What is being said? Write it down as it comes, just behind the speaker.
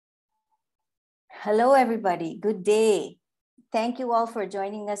Hello, everybody. Good day. Thank you all for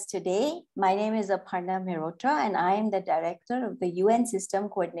joining us today. My name is Aparna Mehrotra, and I am the director of the UN System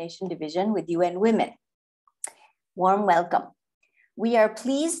Coordination Division with UN Women. Warm welcome. We are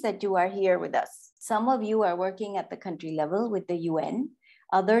pleased that you are here with us. Some of you are working at the country level with the UN,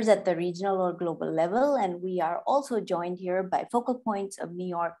 others at the regional or global level, and we are also joined here by focal points of New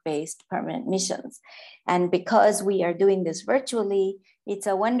York-based permanent missions. And because we are doing this virtually, it's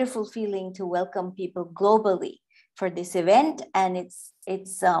a wonderful feeling to welcome people globally for this event, and its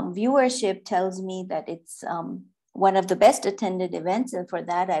viewership tells me that it's one of the best attended events, and for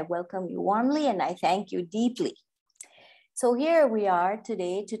that I welcome you warmly and I thank you deeply. So here we are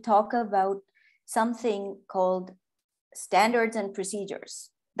today to talk about something called standards and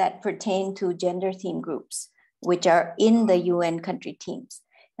procedures that pertain to gender theme groups, which are in the UN country teams.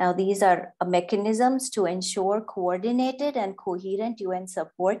 Now, these are mechanisms to ensure coordinated and coherent UN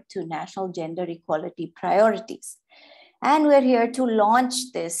support to national gender equality priorities. And we're here to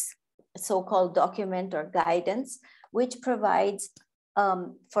launch this so-called document or guidance, which provides,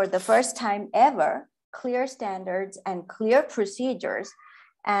 for the first time ever, clear standards and clear procedures.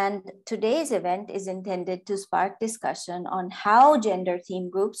 And today's event is intended to spark discussion on how gender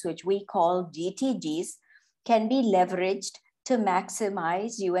theme groups, which we call GTGs, can be leveraged to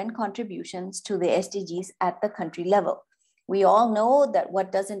maximize UN contributions to the SDGs at the country level. We all know that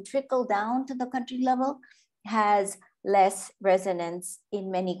what doesn't trickle down to the country level has less resonance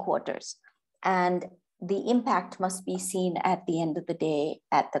in many quarters. And the impact must be seen at the end of the day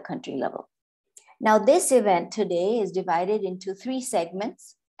at the country level. Now, this event today is divided into 3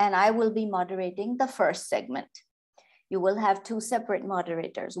 segments, and I will be moderating the first segment. You will have 2 separate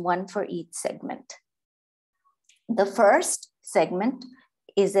moderators, one for each segment. The first segment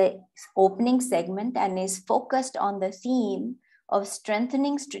is an opening segment and is focused on the theme of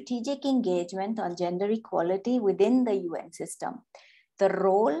strengthening strategic engagement on gender equality within the UN system, the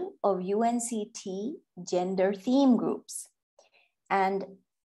role of UNCT gender theme groups. And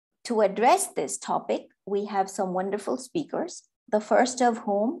to address this topic, we have some wonderful speakers, the first of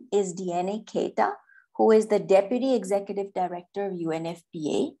whom is Diene Keita, who is the Deputy Executive Director of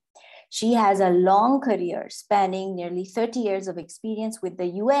UNFPA. She has a long career spanning nearly 30 years of experience with the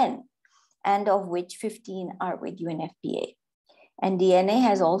UN, and of which 15 are with UNFPA. And Diene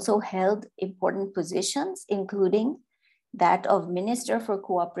has also held important positions, including that of Minister for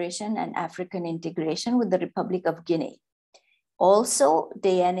Cooperation and African Integration with the Republic of Guinea. Also,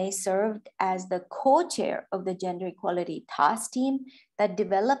 Diene served as the co-chair of the Gender Equality Task Team that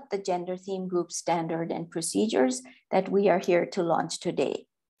developed the gender theme group standard and procedures that we are here to launch today.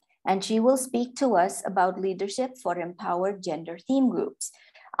 And she will speak to us about leadership for empowered gender theme groups.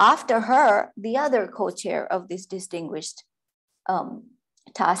 After her, the other co-chair of this distinguished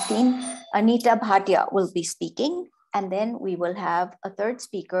task team, Anita Bhatia, will be speaking. And then we will have a third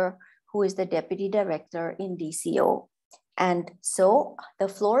speaker who is the Deputy Director in DCO. And so the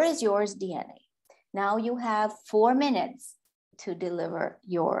floor is yours, Diene. Now you have 4 minutes to deliver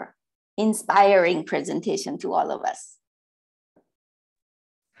your inspiring presentation to all of us.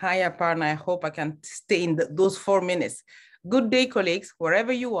 Hi, Aparna. I hope I can stay in those 4 minutes. Good day, colleagues,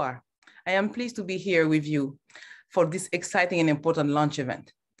 wherever you are. I am pleased to be here with you for this exciting and important launch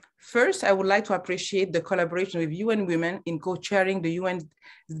event. First, I would like to appreciate the collaboration with UN Women in co-chairing the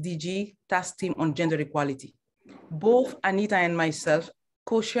UNSDG task team on gender equality. Both Anita and myself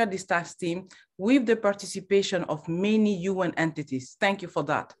co-chair this task team with the participation of many UN entities. Thank you for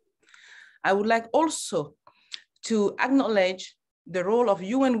that. I would like also to acknowledge the role of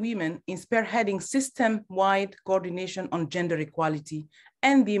UN Women in spearheading system-wide coordination on gender equality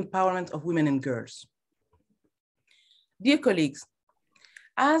and the empowerment of women and girls. Dear colleagues,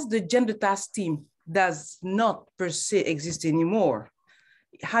 as the gender task team does not per se exist anymore,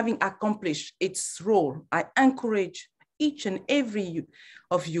 having accomplished its role, I encourage each and every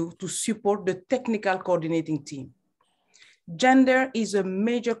of you to support the technical coordinating team. Gender is a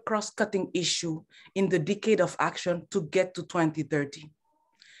major cross-cutting issue in the decade of action to get to 2030.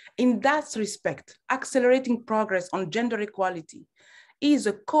 In that respect, accelerating progress on gender equality is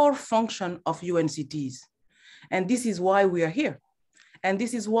a core function of UNCTs. And this is why we are here. And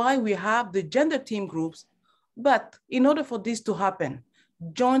this is why we have the gender team groups. But in order for this to happen,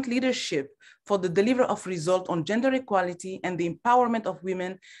 joint leadership for the delivery of results on gender equality and the empowerment of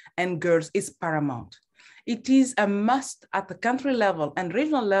women and girls is paramount. It is a must at the country level and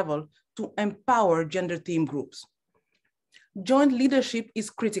regional level to empower gender theme groups. Joint leadership is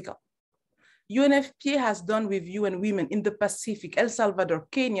critical. UNFPA has done with UN Women in the Pacific, El Salvador,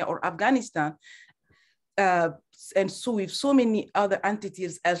 Kenya, or Afghanistan, and so with so many other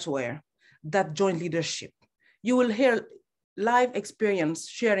entities elsewhere. that joint leadership. You will hear live experience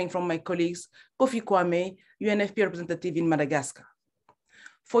sharing from my colleagues, Kouame, UNFPA representative in Madagascar.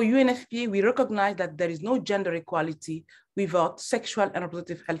 For UNFPA, we recognize that there is no gender equality without sexual and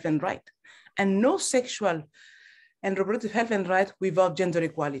reproductive health and right, and no sexual and reproductive health and right without gender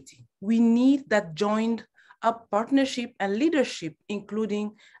equality. We need that joined up partnership and leadership,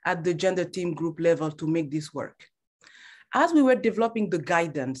 including at the gender team group level, to make this work. As we were developing the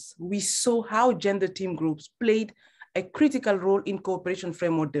guidance, we saw how gender team groups played a critical role in cooperation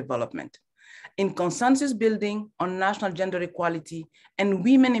framework development, in consensus building on national gender equality and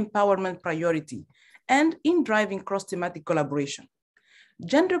women empowerment priority, and in driving cross-thematic collaboration.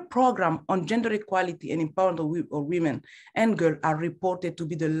 Gender programs on gender equality and empowerment of women and girls are reported to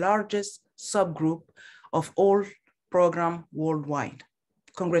be the largest subgroup of all programs worldwide.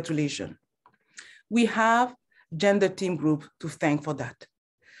 Congratulations. We have gender team group to thank for that.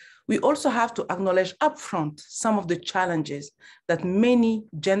 We also have to acknowledge upfront some of the challenges that many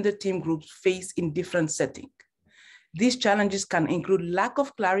gender team groups face in different settings. These challenges can include lack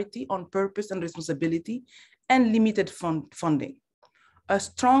of clarity on purpose and responsibility and limited funding. A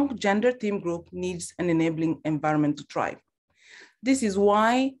strong gender team group needs an enabling environment to thrive. This is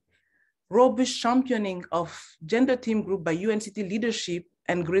why robust championing of gender team group by UNCT leadership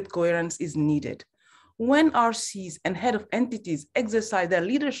and great coherence is needed. When RCs and head of entities exercise their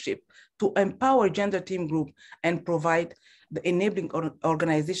leadership to empower gender team group and provide the enabling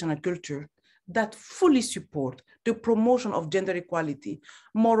organizational culture that fully support the promotion of gender equality,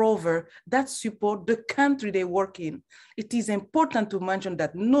 moreover, that support the country they work in. It is important to mention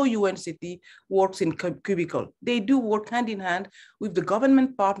that no UNCT works in cubicle. They do work hand in hand with the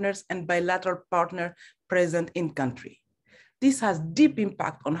government partners and bilateral partners present in country. This has deep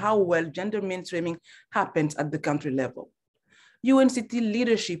impact on how well gender mainstreaming happens at the country level. UNCT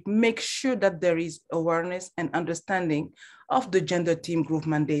leadership makes sure that there is awareness and understanding of the gender team group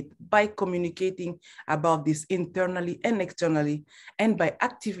mandate by communicating about this internally and externally, and by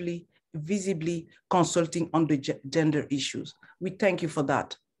actively, visibly consulting on the gender issues. We thank you for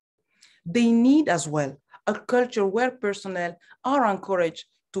that. They need as well a culture where personnel are encouraged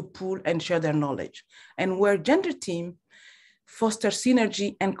to pool and share their knowledge, and where gender team foster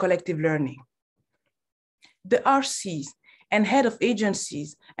synergy and collective learning. The RCs and head of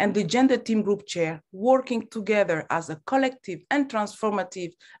agencies and the gender team group chair working together as a collective and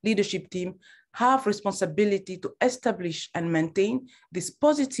transformative leadership team have responsibility to establish and maintain this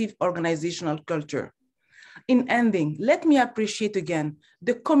positive organizational culture. In ending, let me appreciate again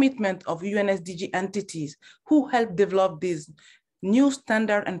the commitment of UNSDG entities who helped develop these new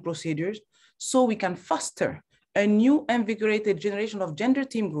standards and procedures so we can foster a new invigorated generation of gender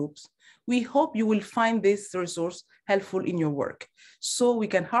team groups. We hope you will find this resource helpful in your work so we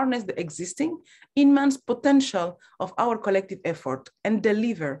can harness the existing immense potential of our collective effort and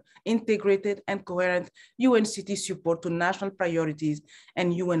deliver integrated and coherent UNCT support to national priorities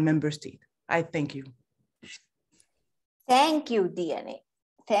and UN member states. I thank you. Thank you, Diene.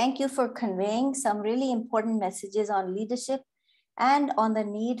 Thank you for conveying some really important messages on leadership and on the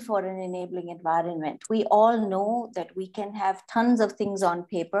need for an enabling environment. We all know that we can have tons of things on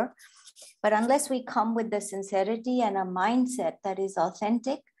paper, but unless we come with the sincerity and a mindset that is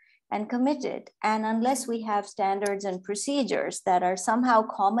authentic and committed, and unless we have standards and procedures that are somehow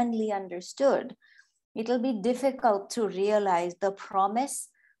commonly understood, it'll be difficult to realize the promise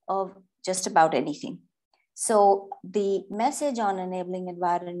of just about anything. So the message on enabling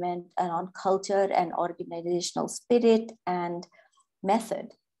environment and on culture and organizational spirit and method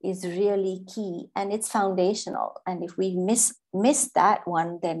is really key, and it's foundational. And if we miss that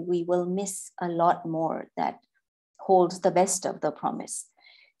one, then we will miss a lot more that holds the best of the promise.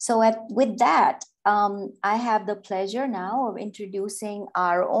 So with that, I have the pleasure now of introducing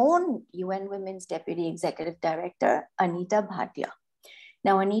our own UN Women's Deputy Executive Director, Anita Bhatia.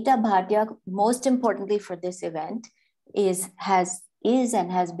 Now, Anita Bhatia, most importantly for this event, is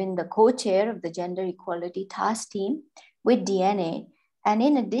and has been the co-chair of the Gender Equality Task Team with Diene. And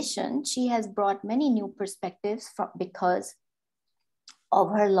in addition, she has brought many new perspectives because of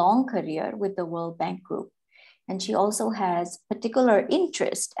her long career with the World Bank Group. And she also has particular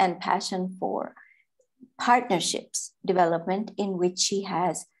interest and passion for partnerships development, in which she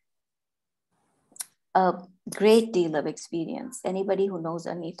has a great deal of experience. Anybody who knows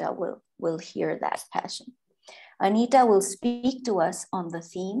Anita will hear that passion. Anita will speak to us on the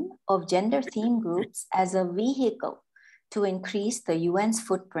theme of gender theme groups as a vehicle to increase the UN's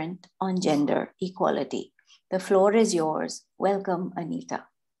footprint on gender equality. The floor is yours. Welcome, Anita.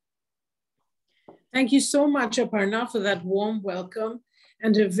 Thank you so much, Aparna, for that warm welcome.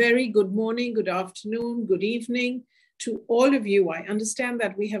 and a very good morning, good afternoon, good evening to all of you. I understand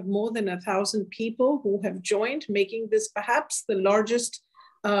that we have more than 1,000 people who have joined, making this perhaps the largest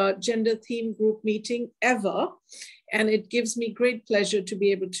gender theme group meeting ever. And it gives me great pleasure to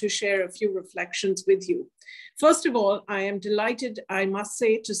be able to share a few reflections with you. First of all, I am delighted, I must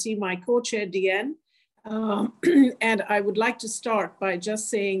say, to see my co-chair, Diene. And I would like to start by just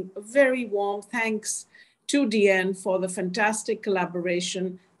saying a very warm thanks to Diene for the fantastic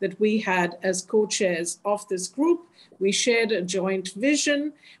collaboration that we had as co-chairs of this group. We shared a joint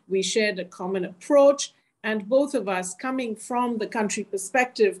vision, we shared a common approach, and both of us, coming from the country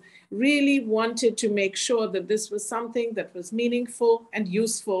perspective, really wanted to make sure that this was something that was meaningful and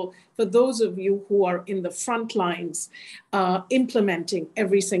useful for those of you who are in the front lines implementing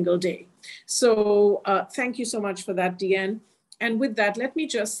every single day. So thank you so much for that, Diene. And with that, let me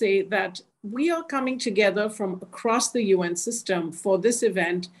just say that we are coming together from across the UN system for this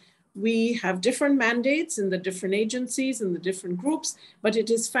event. We have different mandates in the different agencies and the different groups, but it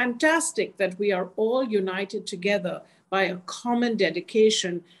is fantastic that we are all united together by a common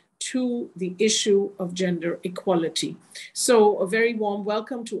dedication to the issue of gender equality. So a very warm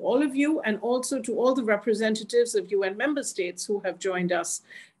welcome to all of you, and also to all the representatives of UN member states who have joined us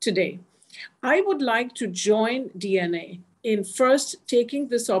today. I would like to join Diene in first taking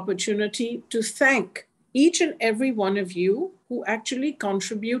this opportunity to thank each and every one of you who actually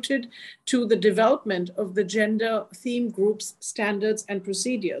contributed to the development of the gender theme groups, standards, and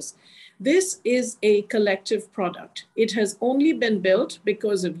procedures. This is a collective product. It has only been built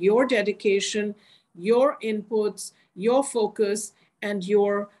because of your dedication, your inputs, your focus, and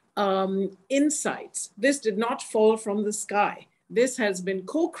your insights. This did not fall from the sky. This has been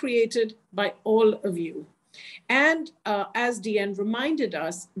co-created by all of you. And as Diene reminded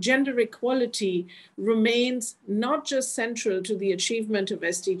us, gender equality remains not just central to the achievement of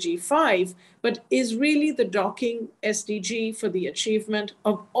SDG 5, but is really the docking SDG for the achievement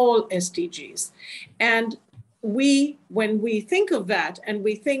of all SDGs. And when we think of that, and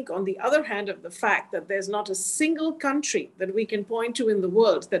we think on the other hand of the fact that there's not a single country that we can point to in the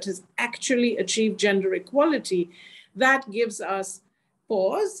world that has actually achieved gender equality, that gives us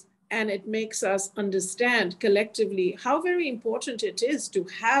pause. And it makes us understand collectively how very important it is to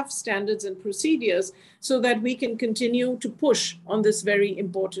have standards and procedures so that we can continue to push on this very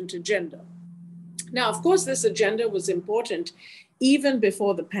important agenda. Now, of course, this agenda was important even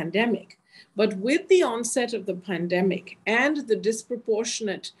before the pandemic. But with the onset of the pandemic and the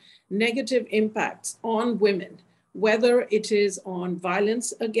disproportionate negative impacts on women, whether it is on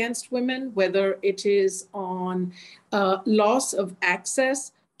violence against women, whether it is on loss of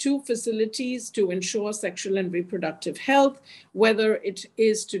access to facilities to ensure sexual and reproductive health, whether it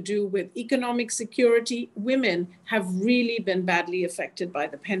is to do with economic security, women have really been badly affected by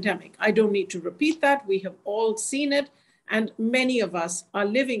the pandemic. I don't need to repeat that. We have all seen it, and many of us are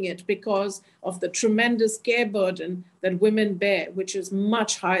living it because of the tremendous care burden that women bear, which is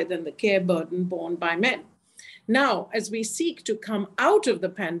much higher than the care burden borne by men. Now, as we seek to come out of the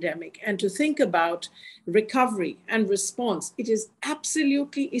pandemic and to think about recovery and response, it is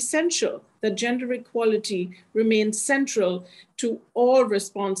absolutely essential that gender equality remains central to all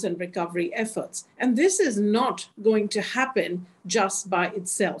response and recovery efforts. And this is not going to happen just by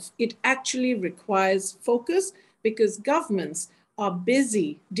itself. It actually requires focus because governments are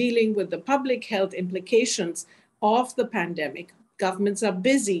busy dealing with the public health implications of the pandemic. Governments are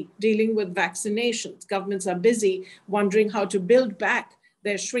busy dealing with vaccinations. Governments are busy wondering how to build back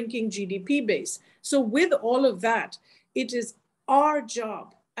their shrinking GDP base. So with all of that, it is our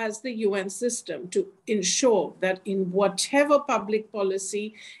job as the UN system to ensure that in whatever public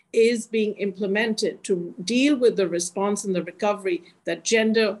policy is being implemented to deal with the response and the recovery, that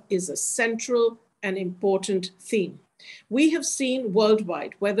gender is a central and important theme. We have seen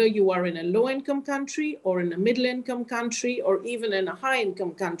worldwide, whether you are in a low-income country or in a middle-income country or even in a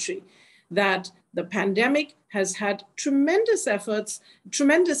high-income country, that the pandemic has had tremendous efforts,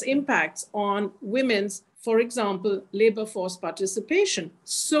 tremendous impacts on women's, for example, labor force participation.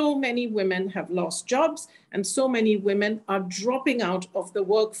 So many women have lost jobs and so many women are dropping out of the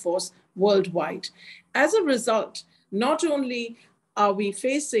workforce worldwide. As a result, not only are we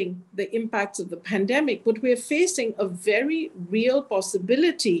facing the impacts of the pandemic, but we're facing a very real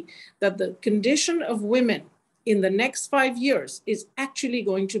possibility that the condition of women in the next 5 years is actually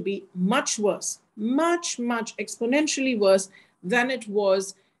going to be much worse, much exponentially worse than it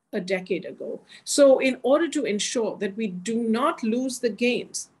was a decade ago. So in order to ensure that we do not lose the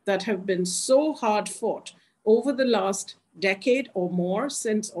gains that have been so hard fought over the last decade or more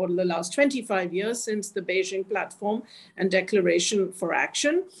since, or the last 25 years since the Beijing Platform and Declaration for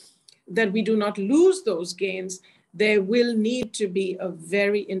Action, that we do not lose those gains, there will need to be a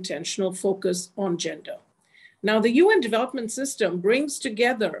very intentional focus on gender. Now, the UN Development System brings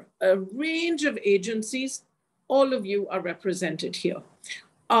together a range of agencies. All of you are represented here.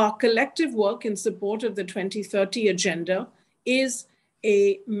 Our collective work in support of the 2030 Agenda is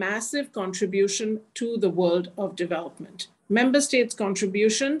a massive contribution to the world of development. Member states'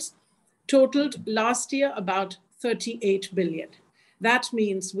 contributions totaled last year about 38 billion. That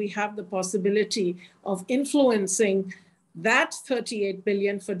means we have the possibility of influencing that 38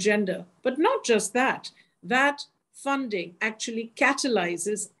 billion for gender, but not just that. That funding actually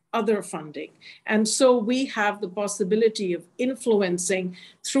catalyzes other funding. And so we have the possibility of influencing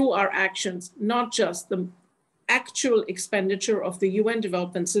through our actions, not just the actual expenditure of the UN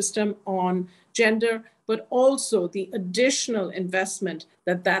Development System on gender, but also the additional investment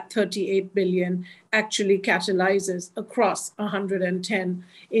that that 38 billion actually catalyzes across 110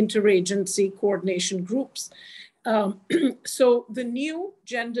 interagency coordination groups. So the new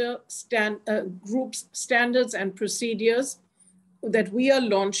gender groups standards and procedures that we are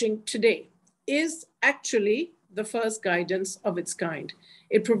launching today is actually the first guidance of its kind.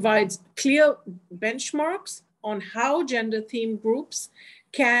 It provides clear benchmarks on how gender-themed groups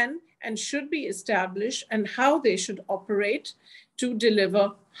can and should be established and how they should operate to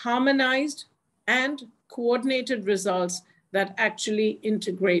deliver harmonized and coordinated results that actually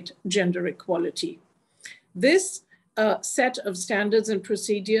integrate gender equality. This set of standards and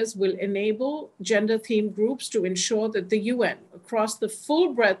procedures will enable gender-themed groups to ensure that the UN, across the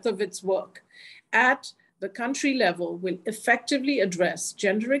full breadth of its work at the country level, will effectively address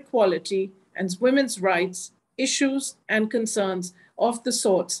gender equality and women's rights, issues and concerns of the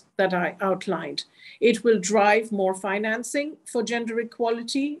sorts that I outlined. It will drive more financing for gender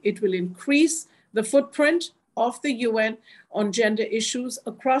equality. It will increase the footprint of the UN on gender issues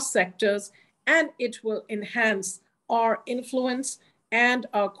across sectors, and it will enhance our influence and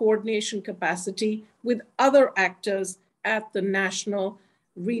our coordination capacity with other actors at the national,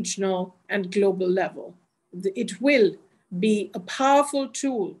 regional, and global level. It will be a powerful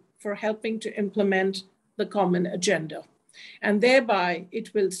tool for helping to implement the common agenda. And thereby,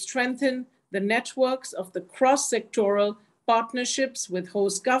 it will strengthen the networks of the cross-sectoral partnerships with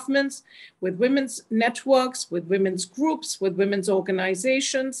host governments, with women's networks, with women's groups, with women's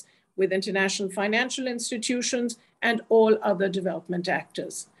organizations, with international financial institutions, and all other development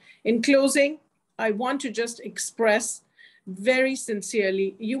actors. In closing, I want to just express very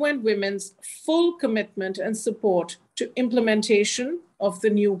sincerely UN Women's full commitment and support to implementation of the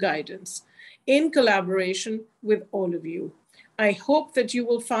new guidance in collaboration with all of you. I hope that you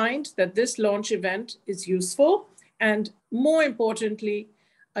will find that this launch event is useful, and more importantly,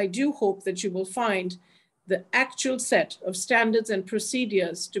 I do hope that you will find the actual set of standards and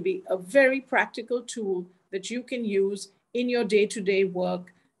procedures to be a very practical tool that you can use in your day-to-day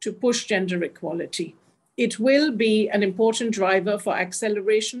work to push gender equality. It will be an important driver for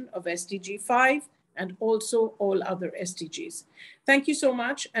acceleration of SDG 5 and also all other SDGs. Thank you so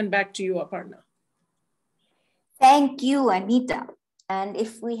much, and back to you, Aparna. Thank you, Anita. And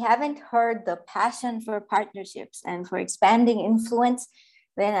if we haven't heard the passion for partnerships and for expanding influence,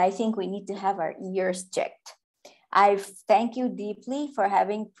 then I think we need to have our ears checked. I thank you deeply for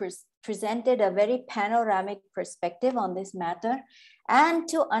having presented a very panoramic perspective on this matter, and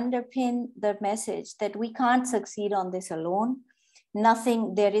to underpin the message that we can't succeed on this alone.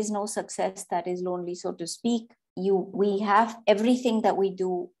 There is no success that is lonely, so to speak. We have everything that we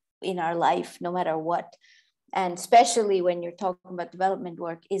do in our life, no matter what, and especially when you're talking about development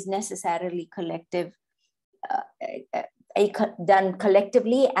work, is necessarily collective, done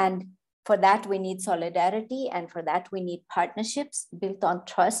collectively. And for that, we need solidarity. And for that, we need partnerships built on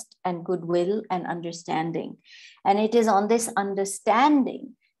trust and goodwill and understanding. And it is on this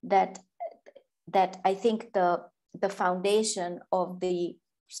understanding that I think the foundation of the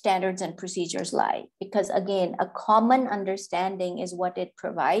standards and procedures lie. Because again, a common understanding is what it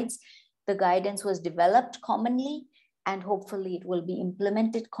provides. The guidance was developed commonly, and hopefully it will be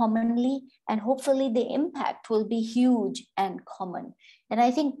implemented commonly, and hopefully the impact will be huge and common. And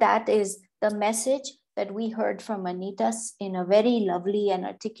I think that is the message that we heard from Anita in a very lovely and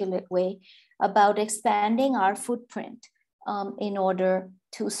articulate way about expanding our footprint in order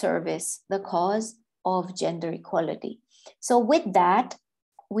to service the cause of gender equality. So with that,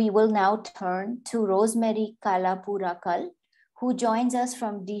 we will now turn to Rosemary Kalapurakal, who joins us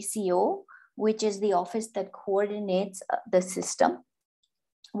from DCO, which is the office that coordinates the system,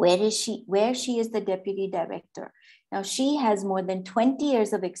 where she is the deputy director. Now, she has more than 20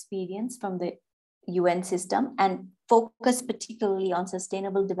 years of experience from the UN system and focus particularly on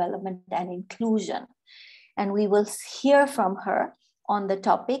sustainable development and inclusion. And we will hear from her on the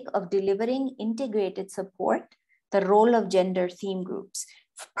topic of delivering integrated support, the role of gender theme groups,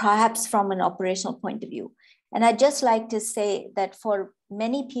 perhaps from an operational point of view. And I'd just like to say that for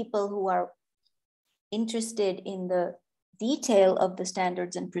many people who are interested in the detail of the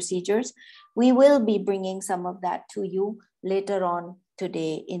standards and procedures, we will be bringing some of that to you later on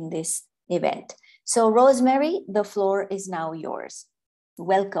today in this event. So Rosemary, the floor is now yours.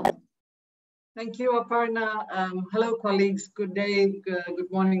 Welcome. Thank you, Aparna. Hello, colleagues. Good day,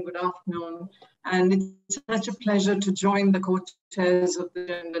 good morning, good afternoon. And it's such a pleasure to join the co-chairs of the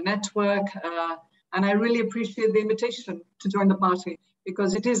Gender Network. And I really appreciate the invitation to join the party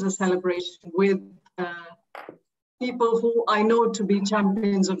because it is a celebration with people who I know to be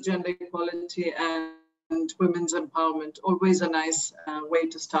champions of gender equality and women's empowerment. Always a nice way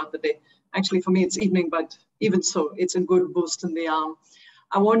to start the day. Actually, for me, it's evening, but even so, it's a good boost in the arm.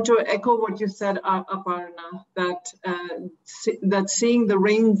 I want to echo what you said, Aparna, that seeing the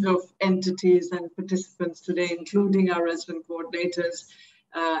range of entities and participants today, including our resident coordinators,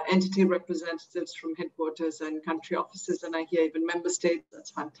 entity representatives from headquarters and country offices, and I hear even member states,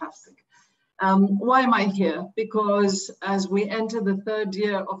 that's fantastic. Why am I here? Because as we enter the third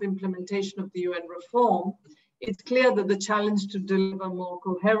year of implementation of the UN reform, it's clear that the challenge to deliver more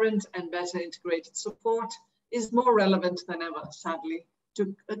coherent and better integrated support is more relevant than ever, sadly,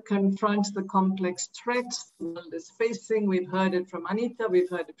 to confront the complex threats the world is facing. We've heard it from Anita, we've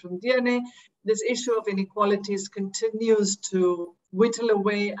heard it from Diene. This issue of inequalities continues to whittle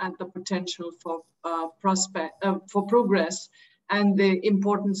away at the potential for progress, and the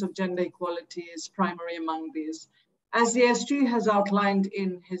importance of gender equality is primary among these. As the SG has outlined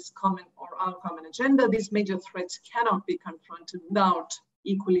in his common or our common agenda, these major threats cannot be confronted without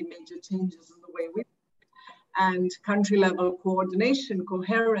equally major changes in the way we and country-level coordination,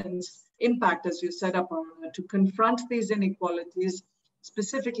 coherence, impact, as you set up, to confront these inequalities,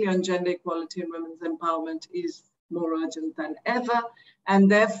 specifically on gender equality and women's empowerment, is more urgent than ever.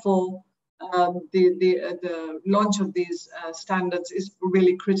 And therefore, the launch of these standards is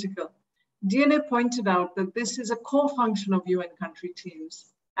really critical. Diene pointed out that this is a core function of UN country teams,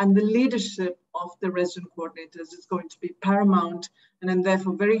 and the leadership of the resident coordinators is going to be paramount. And I'm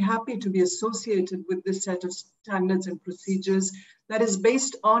therefore very happy to be associated with this set of standards and procedures that is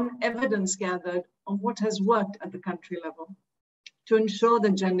based on evidence gathered on what has worked at the country level to ensure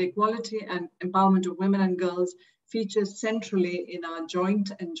that gender equality and empowerment of women and girls features centrally in our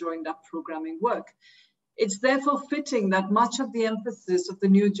joint and joined up programming work. It's therefore fitting that much of the emphasis of the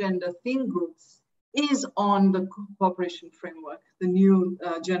new gender theme groups is on the cooperation framework, the new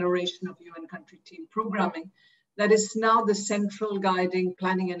generation of UN country team programming that is now the central guiding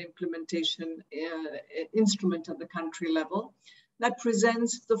planning and implementation instrument at the country level that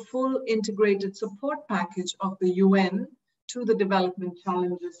presents the full integrated support package of the UN to the development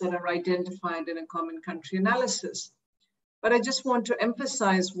challenges that are identified in a common country analysis. But I just want to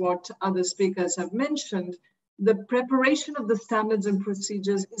emphasize what other speakers have mentioned. The preparation of the standards and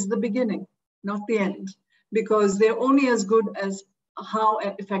procedures is the beginning, not the end, because they're only as good as how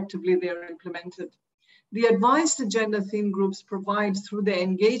effectively they are implemented. The advice the gender theme groups provide through their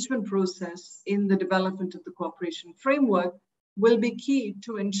engagement process in the development of the cooperation framework will be key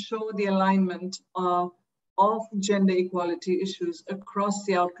to ensure the alignment of gender equality issues across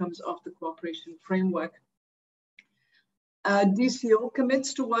the outcomes of the cooperation framework. DCO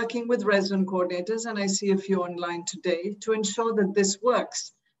commits to working with resident coordinators, and I see a few online today, to ensure that this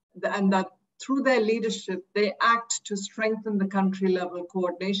works and that through their leadership, they act to strengthen the country level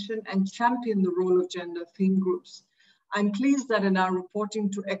coordination and champion the role of gender theme groups. I'm pleased that in our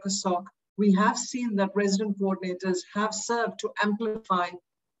reporting to ECOSOC, we have seen that resident coordinators have served to amplify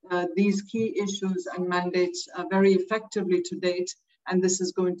these key issues and mandates very effectively to date, and this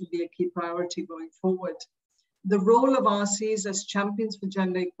is going to be a key priority going forward. The role of RCs as champions for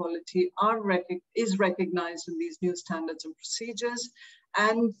gender equality is recognized in these new standards and procedures,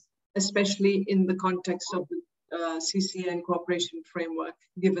 and especially in the context of the CCN cooperation framework,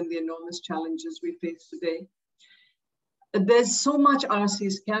 given the enormous challenges we face today. There's so much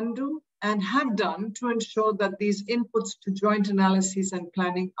RCs can do and have done to ensure that these inputs to joint analyses and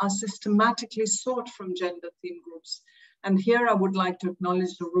planning are systematically sought from gender theme groups. And here I would like to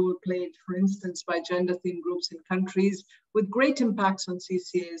acknowledge the role played, for instance, by gender theme groups in countries with great impacts on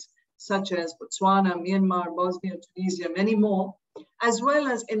CCAs, such as Botswana, Myanmar, Bosnia, Tunisia, many more, as well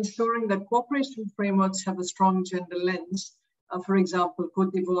as ensuring that cooperation frameworks have a strong gender lens, for example,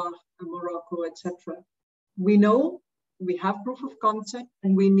 Cote d'Ivoire, Morocco, etc. We know we have proof of concept,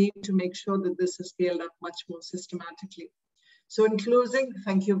 and we need to make sure that this is scaled up much more systematically. So in closing,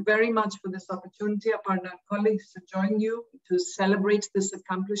 thank you very much for this opportunity, Aparna and colleagues, to join you to celebrate this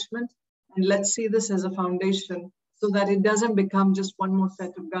accomplishment. And let's see this as a foundation so that it doesn't become just one more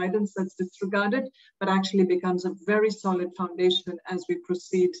set of guidance that's disregarded, but actually becomes a very solid foundation as we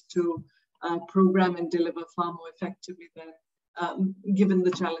proceed to program and deliver far more effectively than given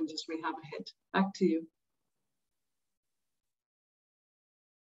the challenges we have ahead. Back to you.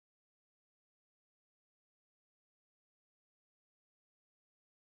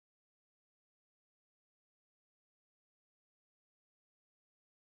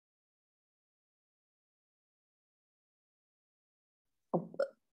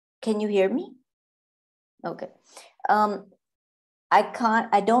 Can you hear me? Okay.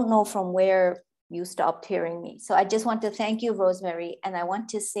 I don't know from where you stopped hearing me. So I just want to thank you, Rosemary. And I want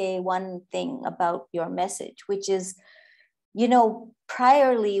to say one thing about your message, which is, you know,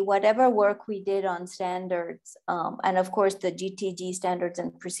 priorly, whatever work we did on standards, and of course the GTG standards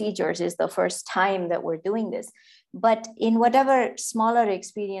and procedures is the first time that we're doing this. But in whatever smaller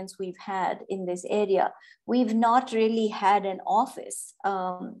experience we've had in this area, we've not really had an office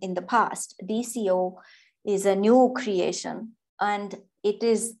in the past. DCO is a new creation, and it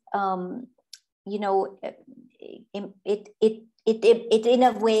is, you know, it in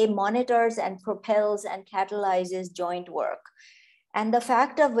a way monitors and propels and catalyzes joint work. And the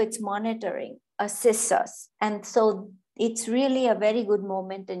fact of its monitoring assists us. And so it's really a very good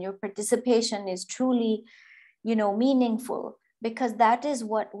moment, and your participation is truly, you know, meaningful, because that is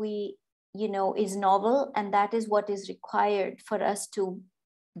what we, you know, is novel, and that is what is required for us to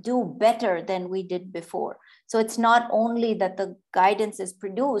do better than we did before. So it's not only that the guidance is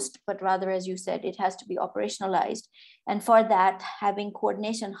produced, but rather, as you said, it has to be operationalized. And for that, having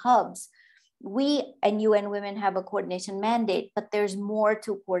coordination hubs, we and UN Women have a coordination mandate, but there's more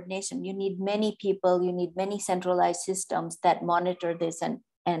to coordination. You need many people, you need many centralized systems that monitor this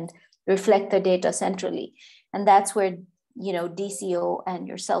and reflect the data centrally. And that's where, you know, DCO and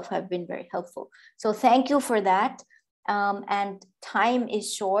yourself have been very helpful. So thank you for that. And time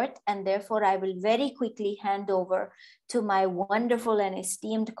is short, and therefore I will very quickly hand over to my wonderful and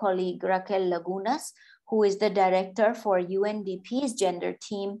esteemed colleague, Raquel Lagunas, who is the director for UNDP's gender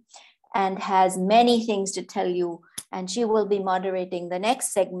team and has many things to tell you. And she will be moderating the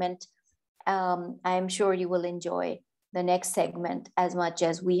next segment. I'm sure you will enjoy the next segment as much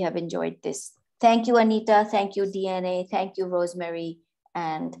as we have enjoyed this. Thank you, Anita. Thank you, Diene. Thank you, Rosemary.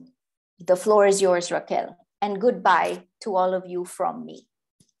 And the floor is yours, Raquel. And goodbye to all of you from me.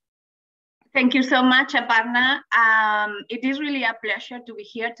 Thank you so much, Aparna. It is really a pleasure to be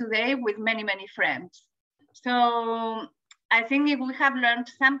here today with many, many friends. So I think if we have learned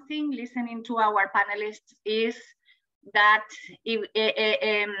something listening to our panelists is that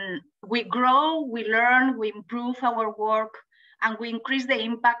we grow, we learn, we improve our work, and we increase the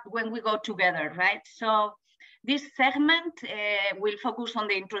impact when we go together, right? So this segment will focus on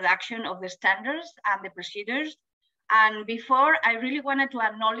the introduction of the standards and the procedures. And before, I really wanted to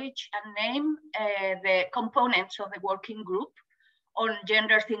acknowledge and name the components of the working group on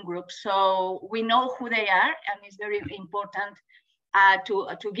genders in groups. So we know who they are, and it's very important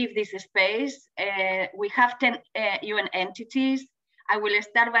to give this space. We have 10 UN entities. I will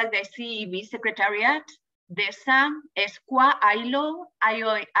start by the CEB Secretariat, DESA, ESQA, ILO,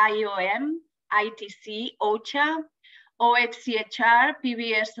 IOM, ITC, OCHA, OHCHR,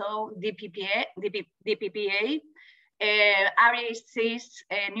 PBSO, DPPA, RAC's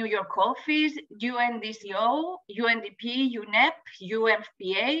New York office, UNDCO, UNDP, UNEP,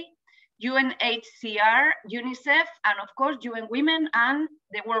 UNFPA, UNHCR, UNICEF, and of course, UN Women and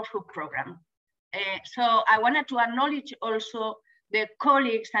the World Food Programme. So I wanted to acknowledge also the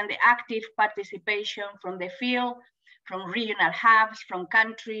colleagues and the active participation from the field, from regional hubs, from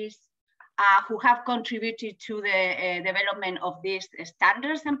countries, who have contributed to the development of these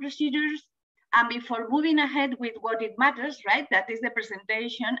standards and procedures. And before moving ahead with what it matters, right, that is the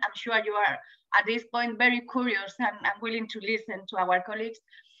presentation, I'm sure you are at this point very curious and willing to listen to our colleagues.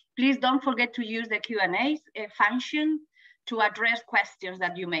 Please don't forget to use the Q&A function to address questions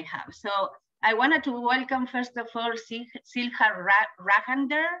that you may have. So I wanted to welcome, first of all, Silja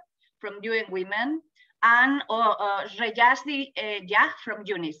Rajander from UN Women and Shreyasi from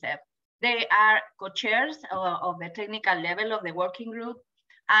UNICEF. They are co-chairs of the technical level of the working group.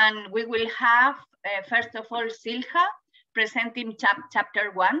 And we will have, first of all, Silja presenting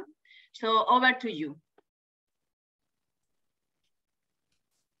chapter 1. So over to you.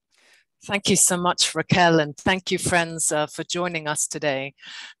 Thank you so much, Raquel, and thank you, friends, for joining us today.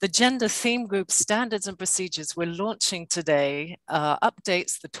 The Gender Theme Group Standards and Procedures we're launching today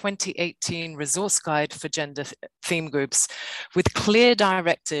updates the 2018 Resource Guide for Gender Theme Groups with clear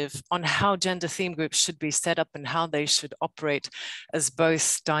directive on how gender theme groups should be set up and how they should operate, as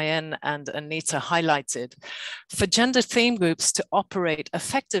both Diene and Anita highlighted. For gender theme groups to operate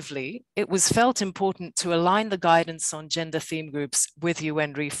effectively, it was felt important to align the guidance on gender theme groups with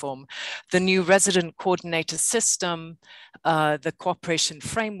UN reform. The new resident coordinator system, the cooperation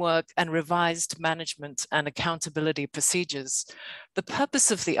framework, and revised management and accountability procedures. The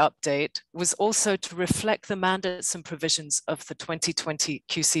purpose of the update was also to reflect the mandates and provisions of the 2020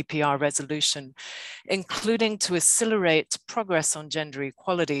 QCPR resolution, including to accelerate progress on gender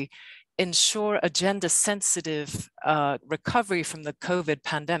equality, ensure a gender-sensitive recovery from the COVID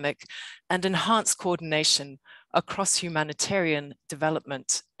pandemic, and enhance coordination across humanitarian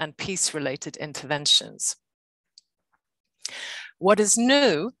development and peace-related interventions. What is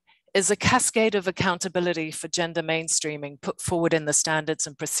new is a cascade of accountability for gender mainstreaming put forward in the standards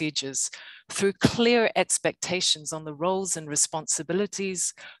and procedures through clear expectations on the roles and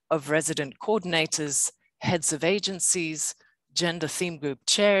responsibilities of resident coordinators, heads of agencies, gender theme group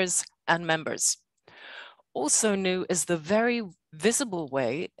chairs, and members. Also new is the very visible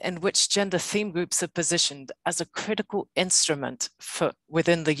way in which gender theme groups are positioned as a critical instrument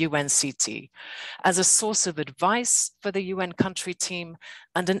within the UNCT, as a source of advice for the UN country team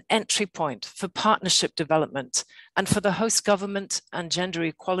and an entry point for partnership development and for the host government and gender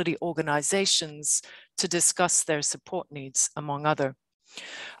equality organizations to discuss their support needs, among other.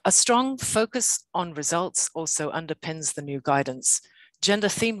 A strong focus on results also underpins the new guidance. Gender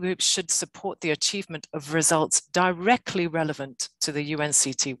theme groups should support the achievement of results directly relevant to the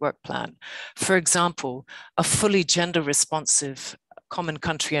UNCT work plan. For example, a fully gender responsive common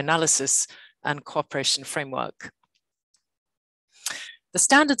country analysis and cooperation framework. The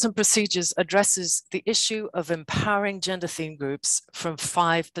standards and procedures addresses the issue of empowering gender theme groups from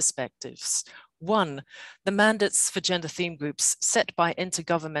 5 perspectives. 1, the mandates for gender theme groups set by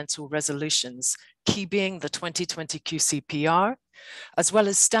intergovernmental resolutions, key being the 2020 QCPR, as well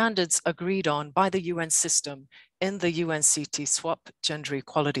as standards agreed on by the UN system in the UNCT SWAP Gender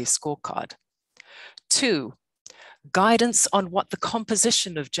Equality Scorecard. 2, guidance on what the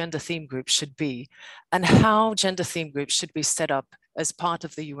composition of gender theme groups should be and how gender theme groups should be set up as part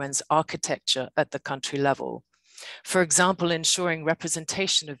of the UN's architecture at the country level. For example, ensuring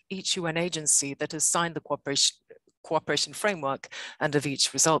representation of each UN agency that has signed the cooperation framework and of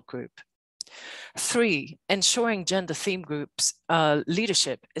each result group. 3, ensuring gender theme groups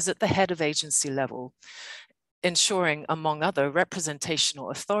leadership is at the head of agency level, ensuring, among other,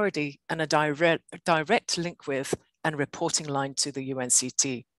 representational authority and a direct link with and reporting line to the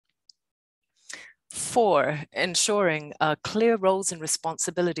UNCT. 4, ensuring clear roles and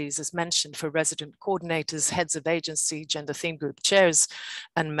responsibilities as mentioned for resident coordinators, heads of agency, gender theme group chairs,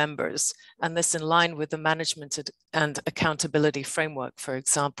 and members, and this in line with the management and accountability framework, for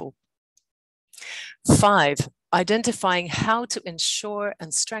example. 5, identifying how to ensure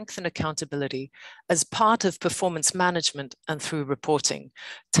and strengthen accountability as part of performance management and through reporting,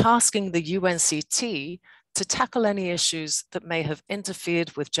 tasking the UNCT to tackle any issues that may have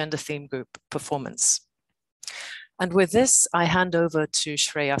interfered with gender theme group performance. And with this, I hand over to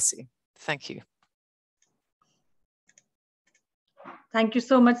Shreyasi. Thank you. Thank you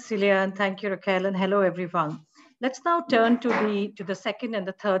so much, Silja, and thank you, Raquel, and hello, everyone. Let's now turn to the second and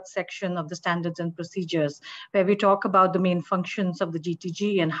the third section of the standards and procedures, where we talk about the main functions of the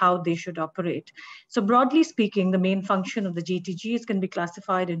GTG and how they should operate. So broadly speaking, the main function of the GTGs can be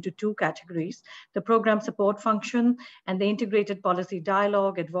classified into 2 categories: the program support function and the integrated policy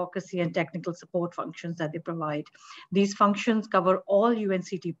dialogue, advocacy, and technical support functions that they provide. These functions cover all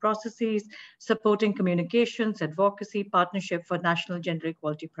UNCT processes, supporting communications, advocacy, partnership for national gender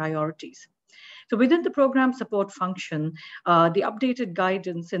equality priorities. So within the program support function, the updated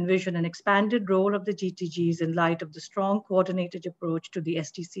guidance envision an expanded role of the GTGs in light of the strong coordinated approach to the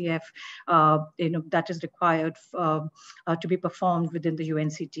STCF that is required to be performed within the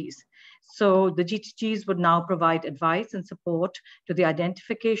UNCTs. So the GTGs would now provide advice and support to the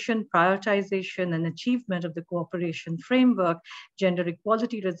identification, prioritization, and achievement of the cooperation framework, gender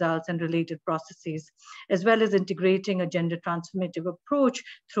equality results, and related processes, as well as integrating a gender transformative approach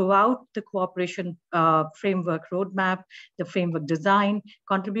throughout the cooperation framework roadmap, the framework design,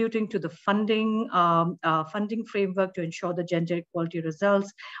 contributing to the funding framework to ensure the gender equality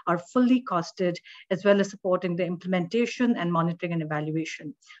results are fully costed, as well as supporting the implementation and monitoring and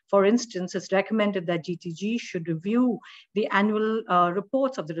evaluation. For instance, instance, has recommended that GTG should review the annual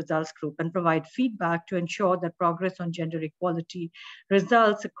reports of the results group and provide feedback to ensure that progress on gender equality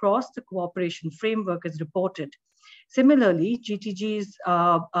results across the cooperation framework is reported. Similarly,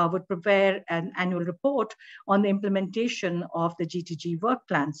 GTGs would prepare an annual report on the implementation of the GTG work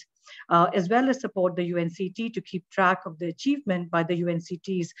plans, as well as support the UNCT to keep track of the achievement by the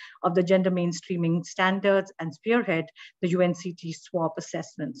UNCTs of the gender mainstreaming standards and spearhead the UNCT SWAP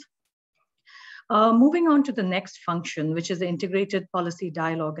assessments. Moving on to the next function, which is the integrated policy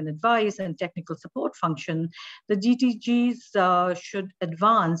dialogue and advice and technical support function, the GTGs should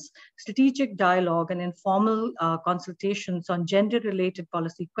advance strategic dialogue and informal consultations on gender-related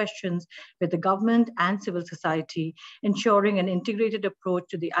policy questions with the government and civil society, ensuring an integrated approach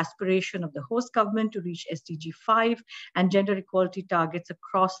to the aspiration of the host government to reach SDG 5 and gender equality targets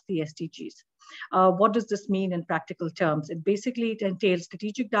across the SDGs. What does this mean in practical terms? It basically entails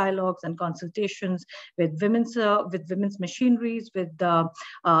strategic dialogues and consultations with women's machineries,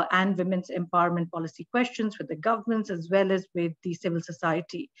 and women's empowerment policy questions with the governments as well as with the civil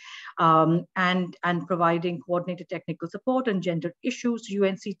society, and providing coordinated technical support on gender issues.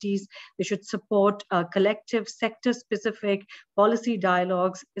 UNCTs, they should support collective sector-specific policy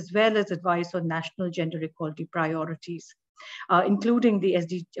dialogues as well as advice on national gender equality priorities, including the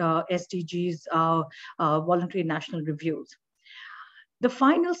SDGs voluntary national reviews. The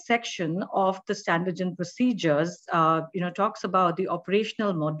final section of the standards and procedures talks about the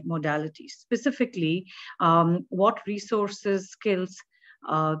operational modalities, specifically what resources, skills,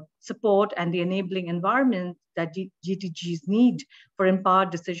 support, and the enabling environment that GTGs need for empowered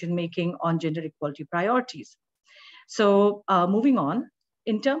decision-making on gender equality priorities. So moving on,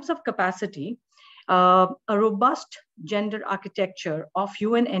 in terms of capacity, a robust gender architecture of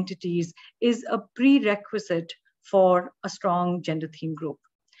UN entities is a prerequisite for a strong gender theme group.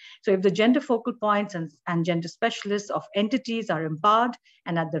 So if the gender focal points and gender specialists of entities are empowered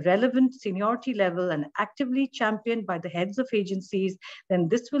and at the relevant seniority level and actively championed by the heads of agencies, then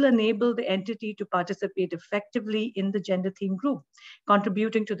this will enable the entity to participate effectively in the gender theme group,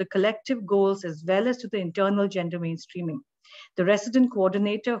 contributing to the collective goals as well as to the internal gender mainstreaming. The resident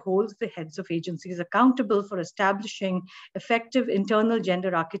coordinator holds the heads of agencies accountable for establishing effective internal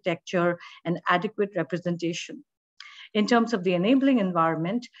gender architecture and adequate representation. In terms of the enabling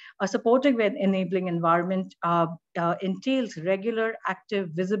environment, a supportive and enabling environment entails regular,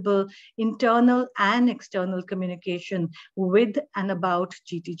 active, visible, internal and external communication with and about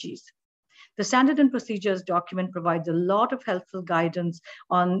GTGs. The standard and procedures document provides a lot of helpful guidance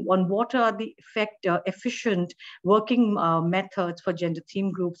on what are the efficient working methods for gender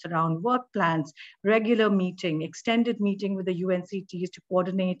theme groups around work plans, regular meeting, extended meeting with the UNCTs to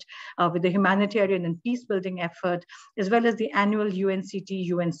coordinate with the humanitarian and peace building effort, as well as the annual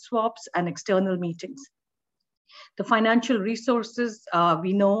UNCT-UN swaps and external meetings. The financial resources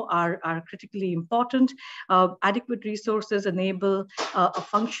we know are critically important. Adequate resources enable a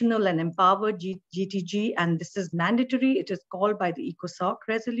functional and empowered GTG, and this is mandatory. It is called by the ECOSOC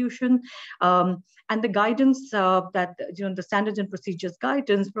resolution. And the guidance that, the standards and procedures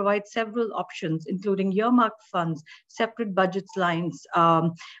guidance provides several options, including earmarked funds, separate budgets lines,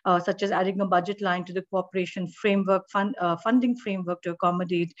 such as adding a budget line to the cooperation framework, funding framework to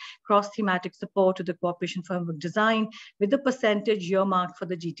accommodate cross-thematic support to the cooperation framework design with a percentage earmarked for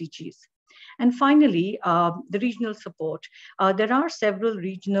the GTGs. And finally, the regional support. There are several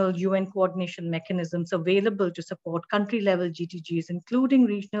regional UN coordination mechanisms available to support country-level GTGs, including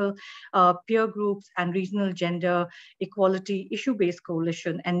regional peer groups and regional gender equality issue-based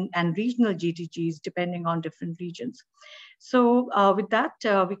coalition and regional GTGs, depending on different regions. So with that,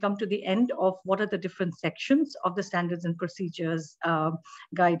 we come to the end of what are the different sections of the standards and procedures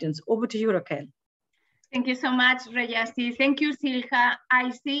guidance. Over to you, Raquel. Thank you so much, Shreyasi. Thank you, Silja. I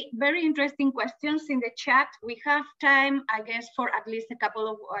see very interesting questions in the chat. We have time, I guess, for at least a couple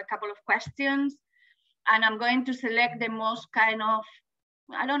of questions. And I'm going to select the most kind of,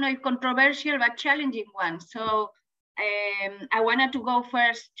 I don't know if controversial, but challenging ones. So I wanted to go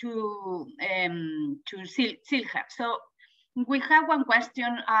first to Silja. So we have one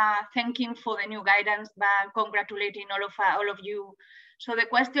question, thanking for the new guidance, but congratulating all of you. So the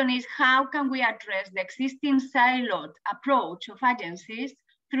question is, how can we address the existing siloed approach of agencies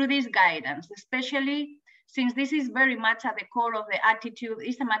through this guidance, especially since this is very much at the core of the attitude,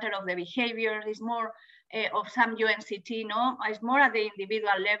 it's a matter of the behavior, it's more of some UNCT, no? It's more at the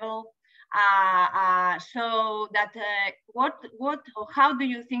individual level. So that how do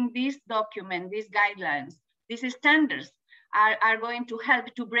you think this document, these guidelines, these standards are going to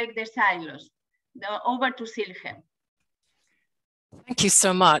help to break the silos? Over to Silja. Thank you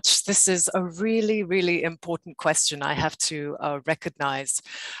so much. This is a really, really important question I have to recognize.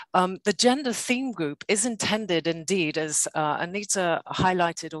 The gender theme group is intended indeed, as Anita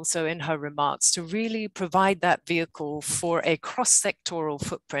highlighted also in her remarks, to really provide that vehicle for a cross-sectoral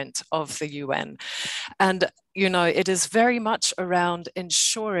footprint of the UN. And you know, it is very much around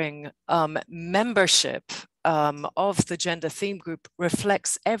ensuring membership of the gender theme group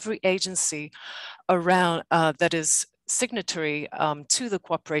reflects every agency around that is signatory to the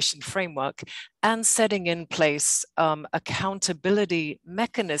cooperation framework and setting in place accountability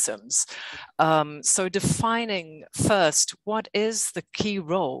mechanisms. So defining first what is the key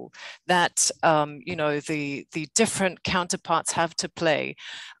role that you know, the different counterparts have to play,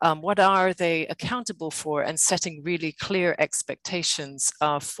 what are they accountable for, and setting really clear expectations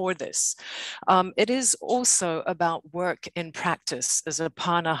for this. It is also about work in practice, as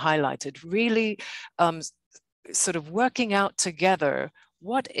Aparna highlighted, really sort of working out together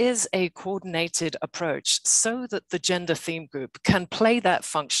what is a coordinated approach so that the gender theme group can play that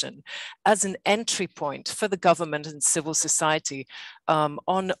function as an entry point for the government and civil society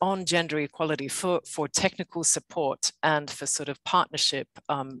on gender equality for technical support and for sort of partnership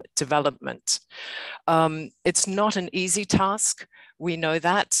development. It's not an easy task, we know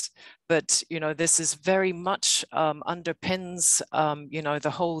that, but you know, this is very much underpins you know,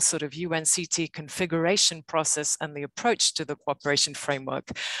 the whole sort of UNCT configuration process and the approach to the cooperation framework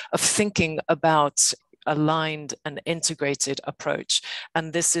of thinking about aligned and integrated approach.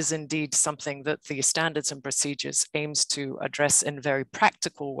 And this is indeed something that the standards and procedures aims to address in very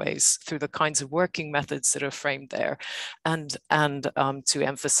practical ways through the kinds of working methods that are framed there, and to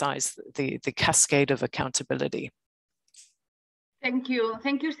emphasize the cascade of accountability. Thank you,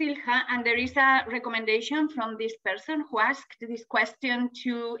 Silja. And there is a recommendation from this person who asked this question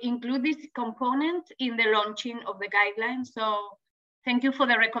to include this component in the launching of the guidelines. So thank you for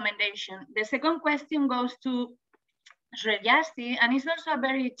the recommendation. The second question goes to Shreyasi, and it's also a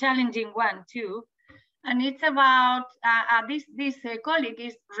very challenging one too. And it's about, this colleague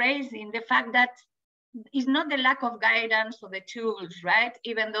is raising the fact that it's not the lack of guidance or the tools, right?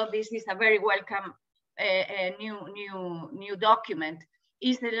 Even though this is a very welcome new document,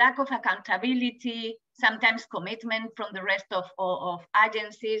 is the lack of accountability, sometimes commitment from the rest of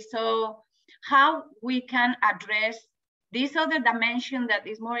agencies. So how we can address this other dimension that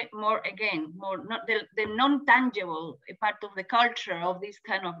is more not the non-tangible part of the culture of this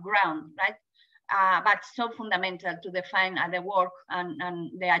kind of ground, right? But so fundamental to define the work and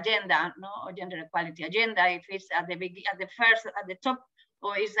the agenda, no, or gender equality agenda, if it's at the top,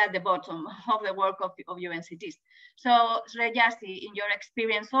 or is at the bottom of the work of UNCTs. So Shreyasi, in your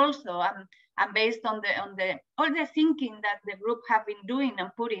experience also, and based on all the thinking that the group have been doing and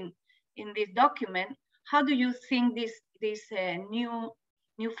putting in this document, how do you think this new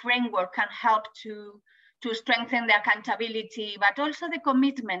framework can help to strengthen the accountability, but also the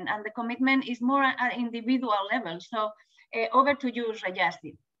commitment? And the commitment is more at individual level. So over to you,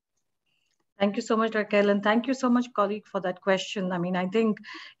 Shreyasi. Thank you so much, Raquel, and thank you so much, colleague, for that question. I mean, I think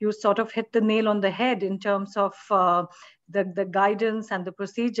you sort of hit the nail on the head in terms of the guidance and the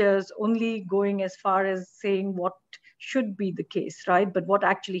procedures only going as far as saying what should be the case, right? But what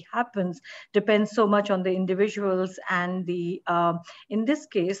actually happens depends so much on the individuals and the, in this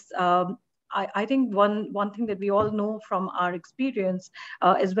case, I think one thing that we all know from our experience,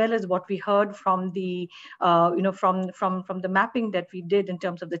 as well as what we heard from the, you know, from the mapping that we did in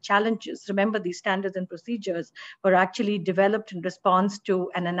terms of the challenges. Remember, these standards and procedures were actually developed in response to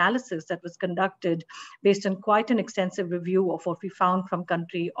an analysis that was conducted based on quite an extensive review of what we found from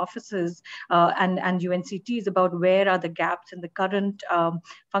country offices and UNCTs about where are the gaps in the current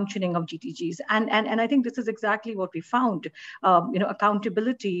functioning of GTGs. And I think this is exactly what we found. You know,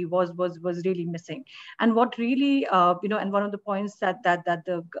 accountability was really missing. And what really, you know, and one of the points that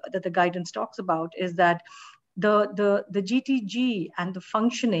the guidance talks about is that the GTG and the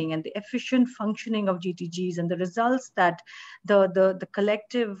functioning and the efficient functioning of GTGs and the results that the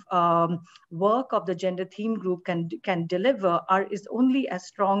collective work of the gender theme group can deliver is only as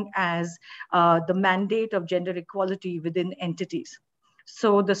strong as the mandate of gender equality within entities.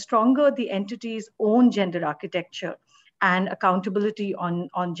 So the stronger the entity's own gender architecture and accountability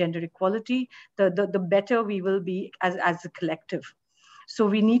on gender equality, the better we will be as a collective. So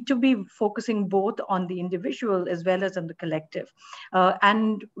we need to be focusing both on the individual as well as on the collective.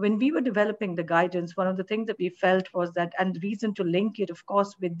 And when we were developing the guidance, one of the things that we felt was that, and the reason to link it, of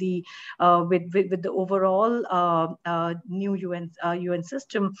course, with the overall new UN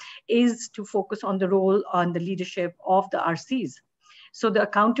system, is to focus on the role on the leadership of the RCs. So the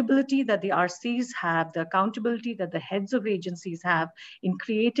accountability that the RCs have, the accountability that the heads of agencies have in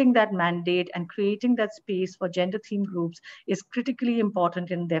creating that mandate and creating that space for gender themed groups is critically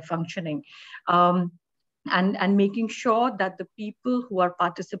important in their functioning. And making sure that the people who are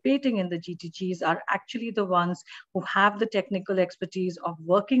participating in the GTGs are actually the ones who have the technical expertise of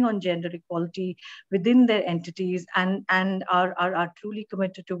working on gender equality within their entities and are truly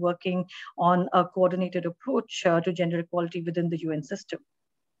committed to working on a coordinated approach to gender equality within the UN system.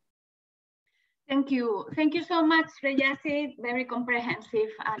 Thank you. Thank you so much, Shreyasi. Very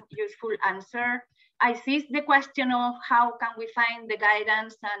comprehensive and useful answer. I see the question of how can we find the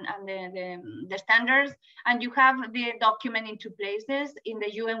guidance and the standards, and you have the document in two places, in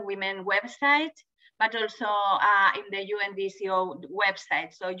the UN Women website, but also in the UNDCO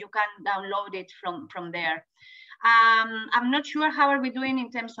website, so you can download it from there. I'm not sure how are we doing in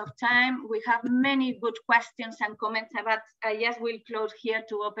terms of time. We have many good questions and comments, but I just will close here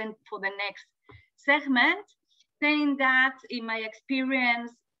to open for the next segment, saying that in my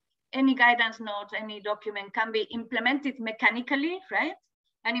experience, any guidance notes, any document can be implemented mechanically, right?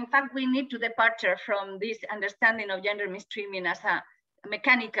 And in fact, we need to departure from this understanding of gender mainstreaming as a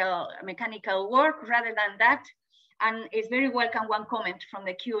mechanical work rather than that. And it's very welcome one comment from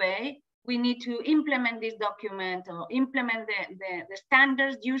the QA. We need to implement this document or implement the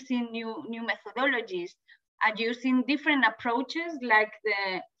standards using new methodologies and using different approaches like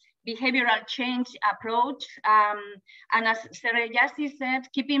the behavioral change approach. And as Shreyasi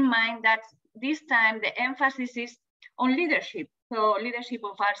said, keep in mind that this time the emphasis is on leadership. So leadership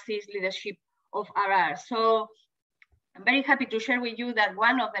of RCs, leadership of RR. So I'm very happy to share with you that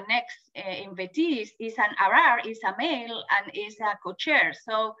one of the next invitees is an RR, is a male, and is a co-chair.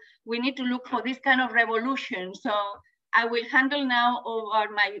 So we need to look for this kind of revolution. So I will handle now over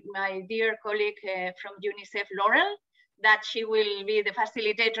my dear colleague from UNICEF, Laurel, that she will be the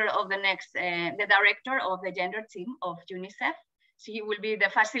facilitator of the next, the director of the gender team of UNICEF. She will be the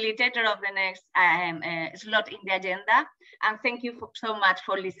facilitator of the next slot in the agenda. And thank you so much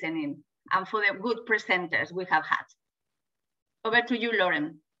for listening and for the good presenters we have had. Over to you,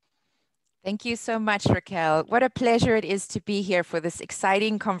 Lauren. Thank you so much, Raquel. What a pleasure it is to be here for this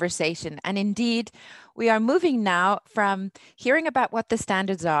exciting conversation. And indeed, we are moving now from hearing about what the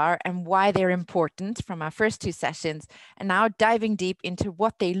standards are and why they're important from our first two sessions, and now diving deep into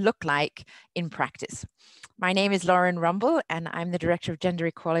what they look like in practice. My name is Lauren Rumble, and I'm the Director of Gender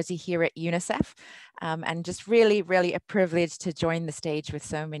Equality here at UNICEF. And just really, really a privilege to join the stage with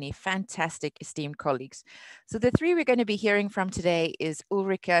so many fantastic, esteemed colleagues. So the three we're going to be hearing from today is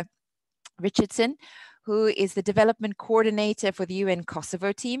Ulrika, Richardson, who is the development coordinator for the UN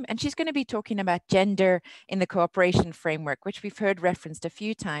Kosovo team. And she's going to be talking about gender in the cooperation framework, which we've heard referenced a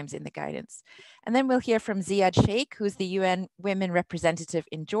few times in the guidance. And then we'll hear from Ziad Sheikh, who's the UN Women representative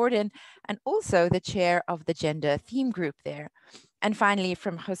in Jordan, and also the chair of the gender theme group there. And finally,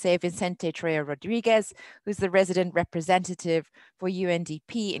 from José Vicente Troya Rodríguez, who's the resident representative for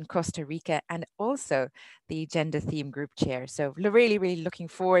UNDP in Costa Rica, and also the gender theme group chair. So really, really looking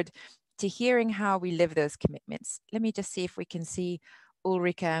forward to hearing how we live those commitments. Let me just see if we can see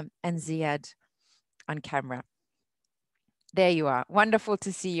Ulrika and Ziad on camera. There you are. Wonderful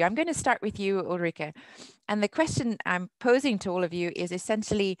to see you. I'm going to start with you, Ulrika. And the question I'm posing to all of you is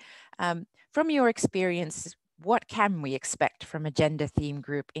essentially, from your experience, what can we expect from a gender theme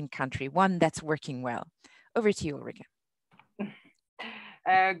group in country, one that's working well? Over to you, Ulrika.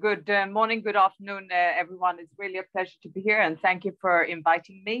 Good morning, good afternoon, everyone. It's really a pleasure to be here, and thank you for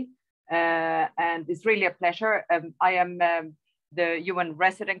inviting me. And it's really a pleasure. I am the UN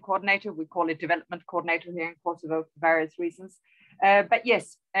resident coordinator. We call it development coordinator here in Kosovo for various reasons. But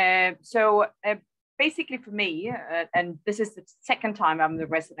yes, so basically for me, and this is the second time I'm the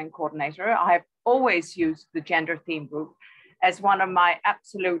resident coordinator, I have always used the gender theme group as one of my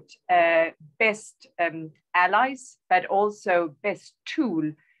absolute best allies, but also best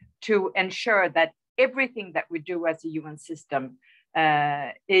tool to ensure that everything that we do as a UN system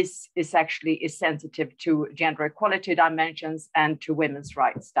is sensitive to gender equality dimensions and to women's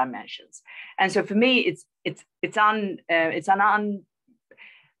rights dimensions. And so for me,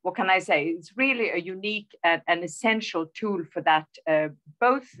 what can I say? It's really a unique and essential tool for that,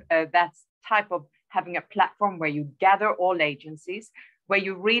 both that type of having a platform where you gather all agencies, where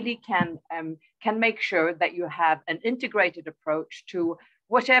you really can make sure that you have an integrated approach to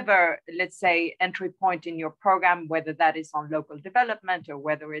whatever, let's say, entry point in your program, whether that is on local development or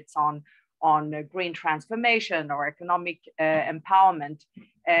whether it's on green transformation or economic empowerment,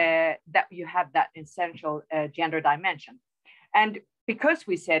 that you have that essential gender dimension. And because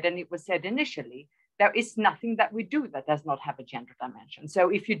we said, and it was said initially, there is nothing that we do that does not have a gender dimension. So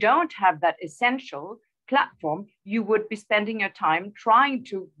if you don't have that essential platform, you would be spending your time trying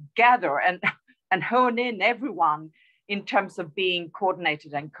to gather and hone in everyone in terms of being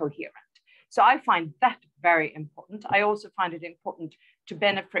coordinated and coherent. So I find that very important. I also find it important to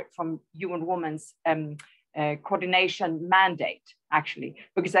benefit from UN Women's coordination mandate, actually,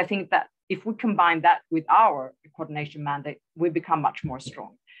 because I think that if we combine that with our coordination mandate, we become much more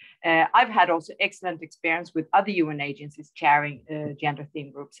strong. I've had also excellent experience with other UN agencies chairing gender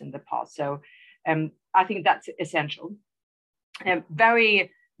theme groups in the past. So I think that's essential.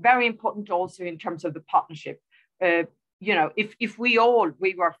 Very, very important also in terms of the partnership. You know, if we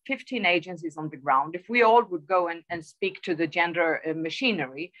were 15 agencies on the ground, if we all would go and speak to the gender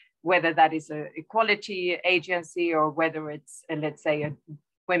machinery, whether that is an equality agency or whether it's, let's say, a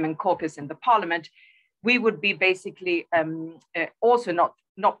women caucus in the parliament, we would be basically also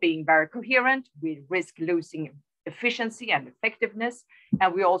not being very coherent. We risk losing efficiency and effectiveness.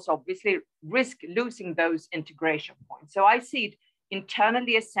 And we also obviously risk losing those integration points. So I see it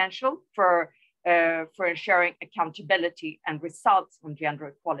internally essential for ensuring accountability and results on gender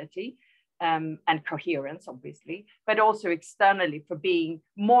equality and coherence, obviously, but also externally for being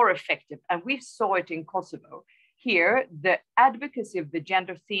more effective. And we saw it in Kosovo. Here, the advocacy of the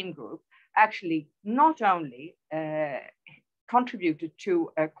gender theme group actually not only contributed to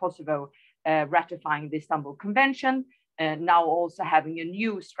Kosovo ratifying the Istanbul Convention, now also having a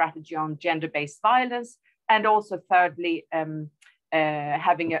new strategy on gender-based violence, and also thirdly,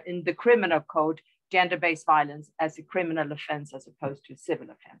 having in the criminal code, gender-based violence as a criminal offense as opposed to a civil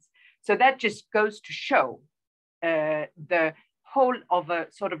offense. So that just goes to show the whole of a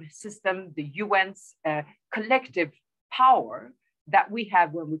sort of system, the UN's collective power that we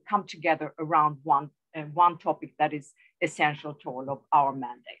have when we come together around one topic that is essential to all of our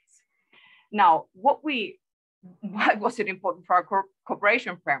mandates. Now, why was it important for our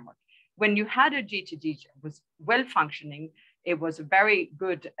cooperation framework? When you had a G2G that was well functioning, it was a very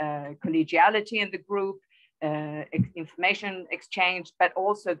good collegiality in the group, information exchange, but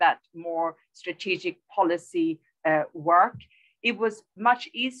also that more strategic policy work. It was much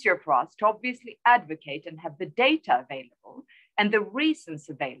easier for us to obviously advocate and have the data available and the reasons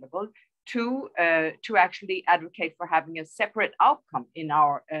available to actually advocate for having a separate outcome in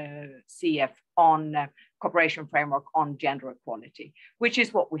our CF on cooperation framework on gender equality, which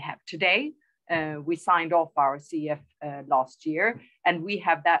is what we have today. We signed off our CF last year, and we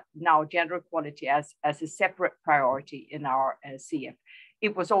have that now, gender equality as a separate priority in our CF.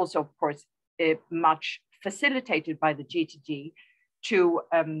 It was also, of course, much facilitated by the G2G to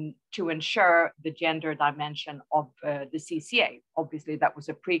ensure the gender dimension of the CCA. Obviously, that was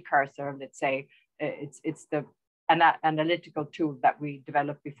a precursor, let's say, it's the analytical tool that we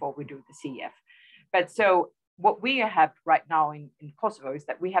developed before we do the CF. But so what we have right now in Kosovo is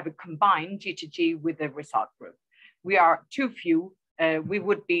that we have a combined G2G with a result group. We are too few. We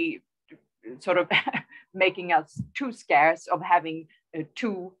would be sort of making us too scarce of having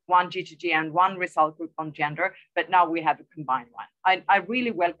one G2G and one result group on gender, but now we have a combined one. I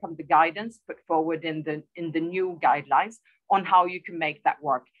really welcome the guidance put forward in the new guidelines on how you can make that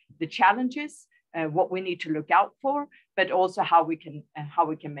work. The challenges, what we need to look out for, but also how we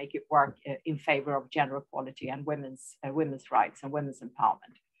can make it work in favor of gender equality and women's rights and women's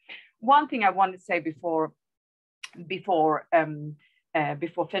empowerment. One thing I want to say before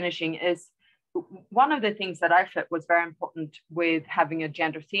finishing is one of the things that I felt was very important with having a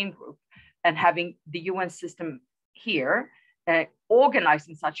gender theme group and having the UN system here organized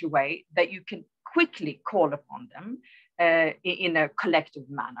in such a way that you can quickly call upon them in a collective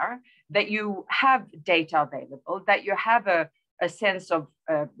manner, that you have data available, that you have a sense of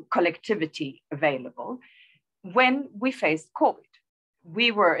collectivity available. When we faced COVID,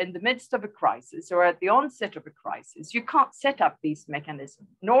 we were in the midst of a crisis or at the onset of a crisis. You can't set up these mechanisms,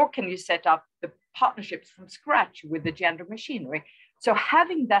 nor can you set up the partnerships from scratch with the gender machinery. So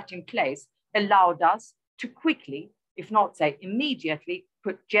having that in place allowed us to quickly, if not say immediately,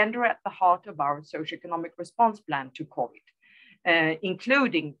 put gender at the heart of our socioeconomic response plan to COVID,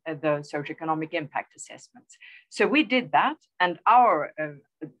 including the socioeconomic impact assessments. So we did that, and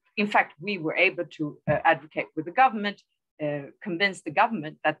in fact, we were able to advocate with the government, convince the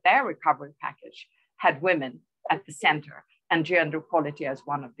government that their recovery package had women at the center and gender equality as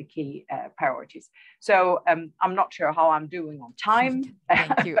one of the key priorities. So I'm not sure how I'm doing on time.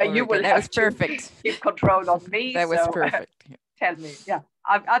 Thank you, but you will that was perfect. Keep control on me. That was perfect. Tell me, yeah.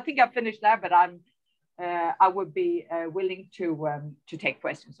 I think I've finished there, but I would be willing to take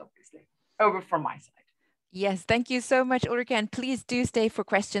questions, obviously. Over from my side. Yes, thank you so much, Ulrika, and please do stay for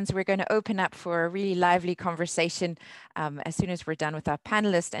questions. We're going to open up for a really lively conversation as soon as we're done with our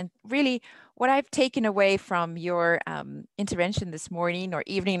panelists. And really, what I've taken away from your intervention this morning or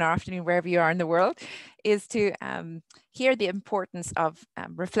evening or afternoon, wherever you are in the world, is to hear the importance of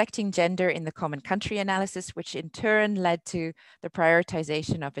reflecting gender in the common country analysis, which in turn led to the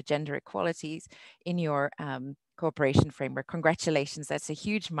prioritization of gender equalities in your cooperation framework. Congratulations, that's a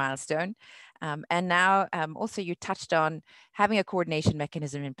huge milestone. And now also you touched on having a coordination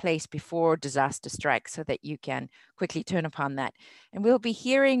mechanism in place before disaster strikes so that you can quickly turn upon that. And we'll be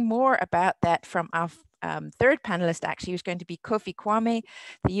hearing more about that from our third panelist, actually, who's going to be Koffi Kouame,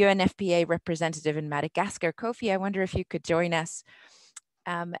 the UNFPA representative in Madagascar. Koffi, I wonder if you could join us.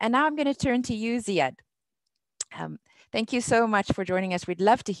 And now I'm going to turn to you, Ziad. Thank you so much for joining us. We'd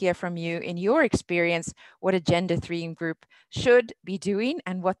love to hear from you in your experience, what a gender theme group should be doing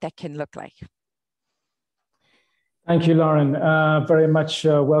and what that can look like. Thank you, Lauren. Very much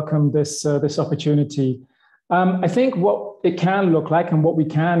welcome this opportunity. I think what it can look like and what we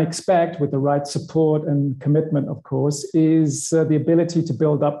can expect with the right support and commitment, of course, is the ability to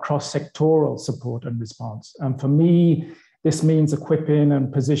build up cross-sectoral support and response. And for me, this means equipping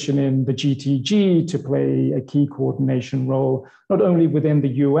and positioning the GTG to play a key coordination role, not only within the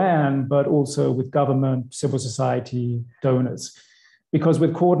UN, but also with government, civil society, donors. Because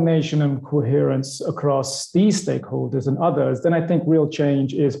with coordination and coherence across these stakeholders and others, then I think real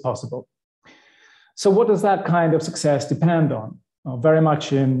change is possible. So what does that kind of success depend on? Very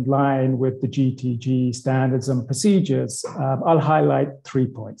much in line with the GTG standards and procedures, I'll highlight 3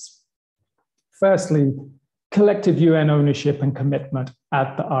 points. Firstly, collective UN ownership and commitment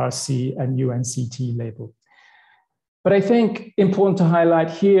at the RC and UNCT level. But I think important to highlight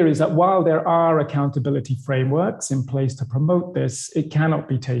here is that while there are accountability frameworks in place to promote this, it cannot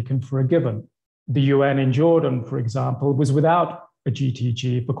be taken for a given. The UN in Jordan, for example, was without a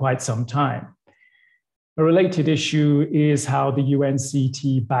GTG for quite some time. A related issue is how the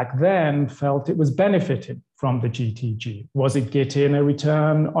UNCT back then felt it was benefiting from the GTG. Was it getting a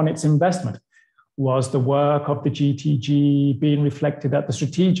return on its investment? Was the work of the GTG being reflected at the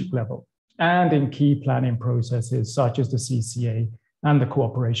strategic level and in key planning processes such as the CCA and the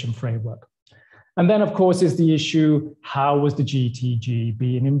cooperation framework? And then, of course, is the issue, how was the GTG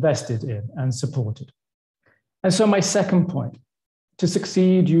being invested in and supported? And so my second point, to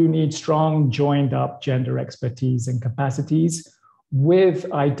succeed, you need strong joined up gender expertise and capacities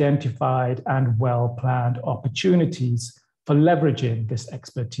with identified and well-planned opportunities for leveraging this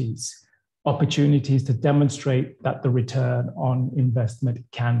expertise. Opportunities to demonstrate that the return on investment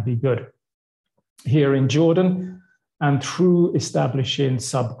can be good. Here in Jordan, and through establishing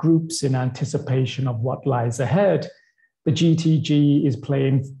subgroups in anticipation of what lies ahead, the GTG is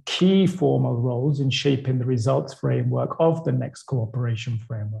playing key formal roles in shaping the results framework of the next cooperation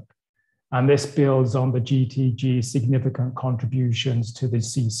framework. And this builds on the GTG's significant contributions to the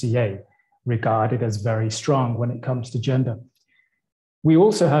CCA, regarded as very strong when it comes to gender. We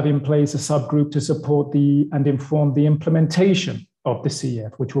also have in place a subgroup to support and inform the implementation of the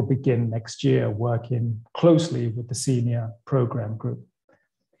CF, which will begin next year, working closely with the senior program group.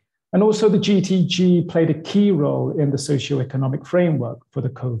 And also the GTG played a key role in the socioeconomic framework for the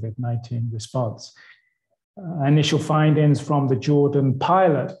COVID-19 response. Initial findings from the Jordan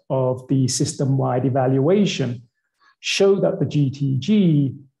pilot of the system-wide evaluation show that the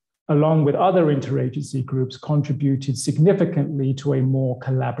GTG, along with other interagency groups, contributed significantly to a more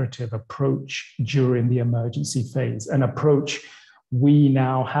collaborative approach during the emergency phase, an approach we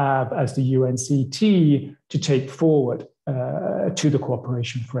now have as the UNCT to take forward to the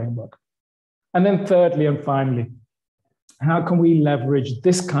cooperation framework. And then thirdly and finally, how can we leverage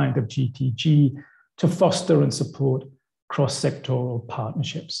this kind of GTG to foster and support cross-sectoral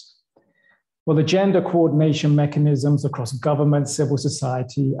partnerships? Well, the gender coordination mechanisms across government, civil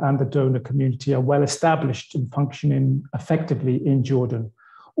society, and the donor community are well established and functioning effectively in Jordan,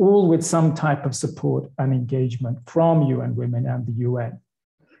 all with some type of support and engagement from UN Women and the UN.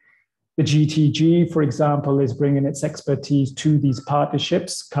 The GTG, for example, is bringing its expertise to these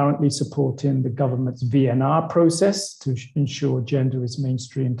partnerships, currently supporting the government's VNR process to ensure gender is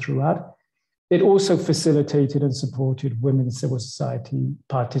mainstreamed throughout. It also facilitated and supported women in civil society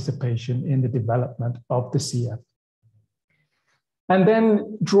participation in the development of the CF. And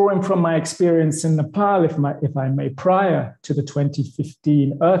then drawing from my experience in Nepal, if I may, prior to the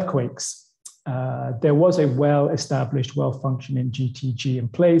 2015 earthquakes, there was a well-established, well-functioning GTG in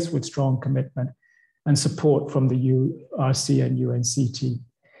place with strong commitment and support from the URC and UNCT.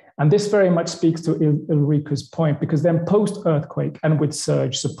 And this very much speaks to Ulrika's point, because then post-earthquake and with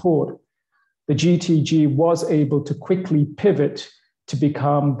surge support, the GTG was able to quickly pivot to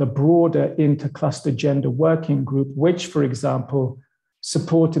become the broader intercluster gender working group, which, for example,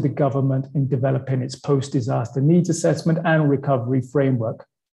 supported the government in developing its post-disaster needs assessment and recovery framework,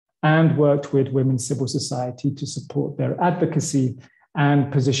 and worked with women's civil society to support their advocacy and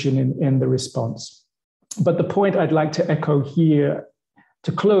positioning in the response. But the point I'd like to echo here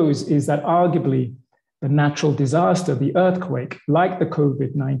to close is that arguably the natural disaster, the earthquake, like the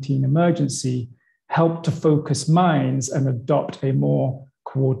COVID-19 emergency, helped to focus minds and adopt a more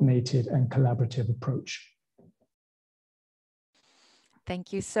coordinated and collaborative approach.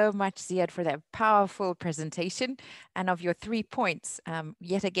 Thank you so much, Ziad, for that powerful presentation and of your 3 points,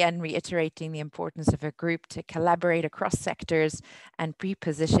 yet again reiterating the importance of a group to collaborate across sectors and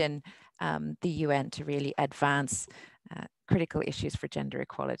pre-position the UN to really advance critical issues for gender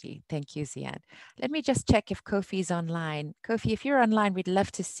equality. Thank you, Ziad. Let me just check if Koffi's online. Koffi, if you're online, we'd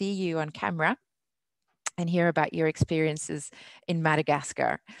love to see you on camera and hear about your experiences in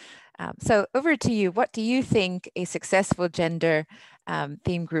Madagascar. So over to you. What do you think a successful gender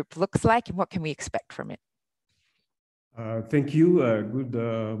theme group looks like, and what can we expect from it? Thank you. Good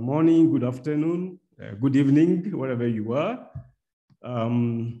morning, good afternoon, good evening, wherever you are.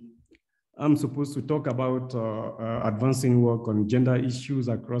 I'm supposed to talk about advancing work on gender issues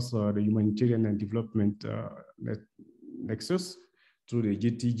across the humanitarian and development nexus through the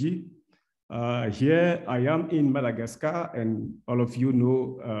GTG. Here I am in Madagascar, and all of you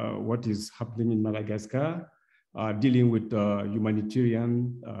know what is happening in Madagascar, dealing with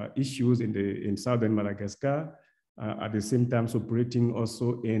humanitarian issues in southern Madagascar, at the same time operating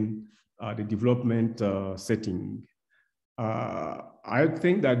also in the development setting. I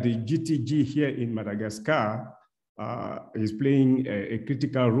think that the GTG here in Madagascar is playing a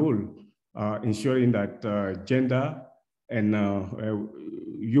critical role, ensuring that gender and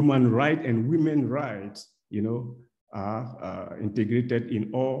human rights and women's rights, are integrated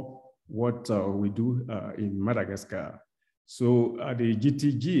in all what we do in Madagascar. So the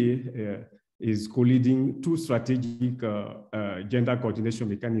GTG is co-leading 2 strategic gender coordination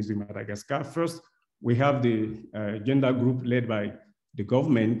mechanisms in Madagascar. First, we have the gender group led by the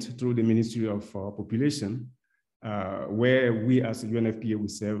government through the Ministry of Population, where we as UNFPA, we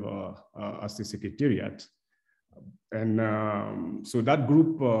serve as the secretariat. And so that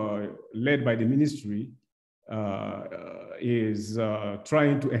group led by the ministry is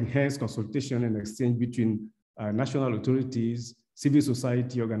trying to enhance consultation and exchange between national authorities, civil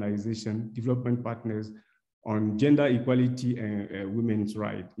society organizations, development partners on gender equality and women's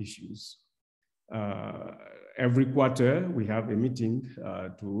rights issues. Every quarter, we have a meeting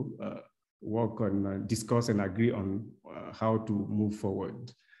to work on, discuss and agree on how to move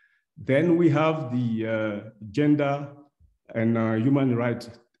forward. Then we have the gender and human rights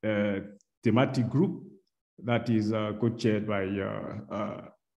thematic group that is co-chaired by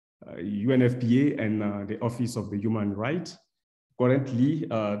UNFPA and the Office of the Human Rights. Currently,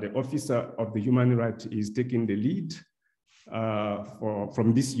 the Office of the Human Rights is taking the lead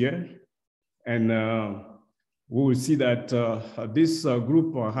from this year. And we will see that this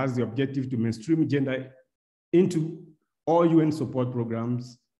group has the objective to mainstream gender into all UN support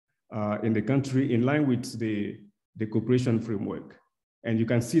programs in the country in line with the cooperation framework. And you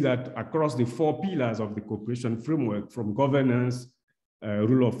can see that across the 4 pillars of the cooperation framework, from governance,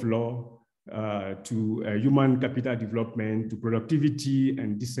 rule of law, to human capital development, to productivity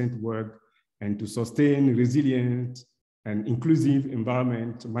and decent work, and to sustain resilient and inclusive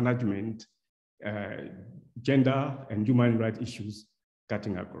environment management, gender and human rights issues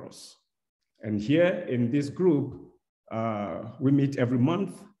cutting across. And here in this group, we meet every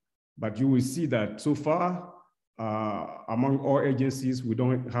month, but you will see that so far, among all agencies, we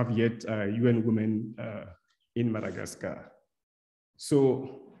don't have yet UN Women in Madagascar.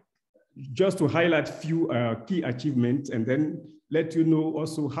 So just to highlight a few key achievements and then let you know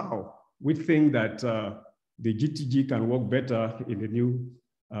also how we think that the GTG can work better in the new,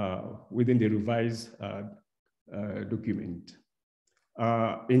 within the revised document.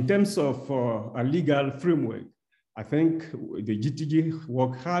 In terms of a legal framework, I think the GTG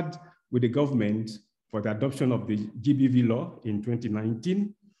worked hard with the government for the adoption of the GBV law in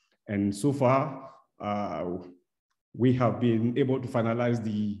 2019. And so far, we have been able to finalize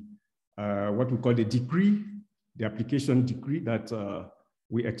the, what we call the decree, the application decree that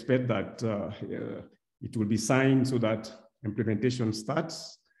we expect that it will be signed so that implementation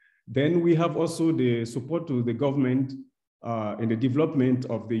starts. Then we have also the support to the government in the development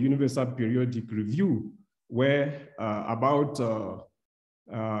of the Universal Periodic Review, where about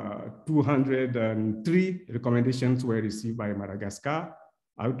 203 recommendations were received by Madagascar,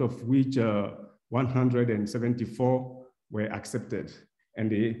 out of which 174 were accepted. And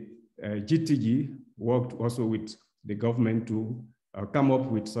the GTG worked also with the government to come up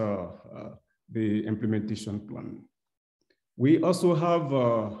with the implementation plan. We also have,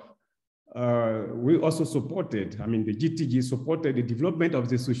 we also supported, the GTG supported the development of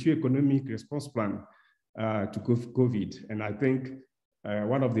the socio-economic response plan to COVID. And I think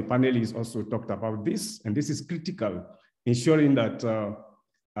one of the panelists also talked about this, and this is critical, ensuring that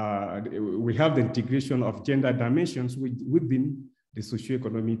we have the integration of gender dimensions within the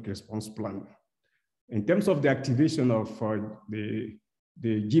socio-economic response plan. In terms of the activation of the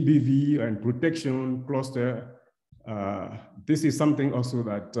GBV and protection cluster, this is something also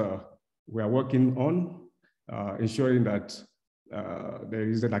that we are working on, ensuring that there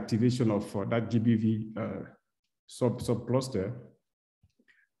is an activation of that GBV sub-cluster.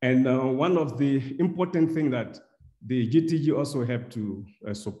 And one of the important things that the GTG also helped to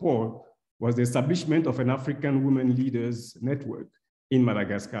support was the establishment of an African Women Leaders Network in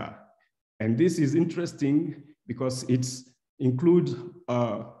Madagascar. And this is interesting because it includes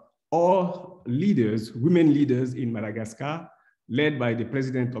all leaders, women leaders in Madagascar, led by the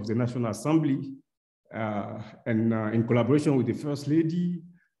President of the National Assembly, and in collaboration with the First Lady,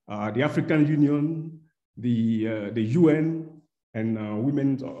 the African Union, the UN, and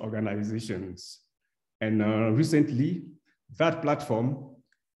women's organizations. And recently, that platform,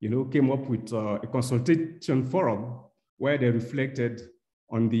 came up with a consultation forum where they reflected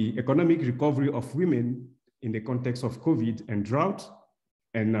on the economic recovery of women in the context of COVID and drought,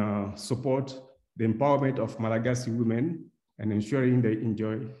 and support the empowerment of Malagasy women and ensuring they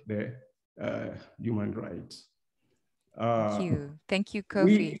enjoy their human rights. Thank you,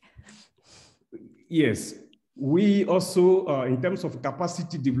 Koffi. Yes, we also, in terms of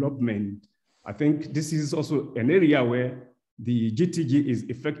capacity development, I think this is also an area where the GTG is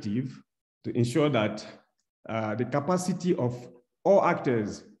effective to ensure that the capacity of all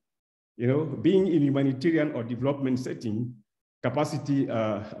actors, being in humanitarian or development setting,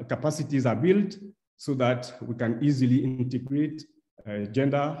 capacities are built so that we can easily integrate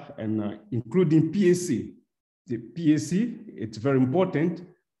gender and including PSC. The PSC, it's very important.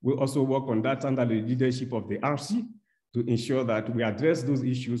 We also work on that under the leadership of the RC to ensure that we address those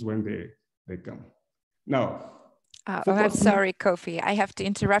issues when they come. Now, I'm sorry, Koffi, I have to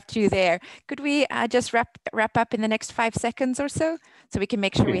interrupt you there. Could we just wrap up in the next 5 seconds or so we can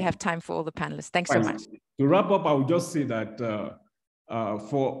make sure we have time for all the panelists? Thanks so much. To wrap up, I would just say that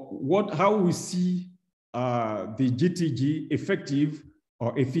how we see the GTG effective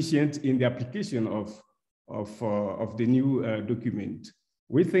or efficient in the application of the new document.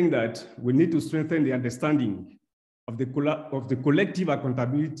 We think that we need to strengthen the understanding of the collective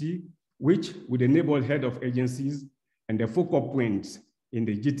accountability, which would enable head of agencies and the focal points in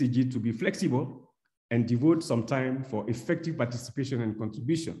the GTG to be flexible and devote some time for effective participation and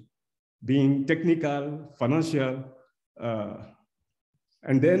contribution, being technical, financial.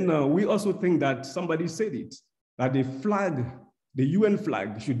 And then we also think that somebody said it, that the UN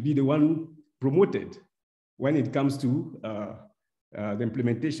flag should be the one promoted when it comes to the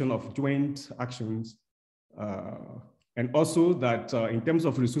implementation of joint actions. And also that in terms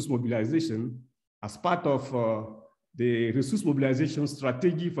of resource mobilization, as part of the resource mobilization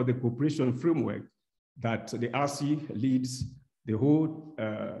strategy for the cooperation framework, that the RC leads the whole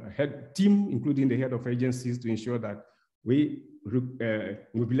head team, including the head of agencies, to ensure that we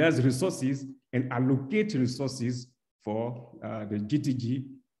mobilize resources and allocate resources for the GTG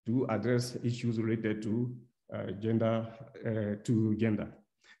to address issues related to gender.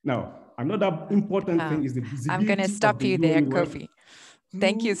 Now, another important thing is the visibility. I'm going to stop you there, Koffi.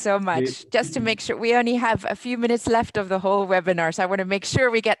 Thank you so much. Just to make sure, we only have a few minutes left of the whole webinar, so I want to make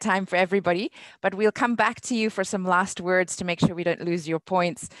sure we get time for everybody, but we'll come back to you for some last words to make sure we don't lose your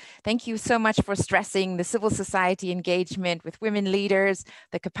points. Thank you so much for stressing the civil society engagement with women leaders,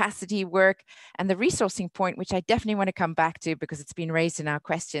 the capacity work, and the resourcing point, which I definitely want to come back to because it's been raised in our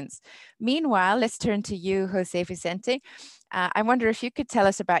questions. Meanwhile, let's turn to you, José Vicente. I wonder if you could tell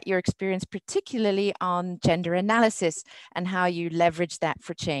us about your experience, particularly on gender analysis and how you leverage that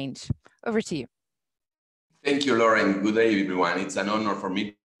for change. Over to you. Thank you, Lauren. Good day, everyone. It's an honor for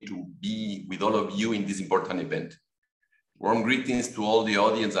me to be with all of you in this important event. Warm greetings to all the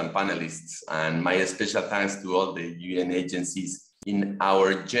audience and panelists, and my special thanks to all the UN agencies in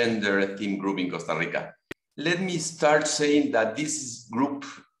our gender theme group in Costa Rica. Let me start saying that this group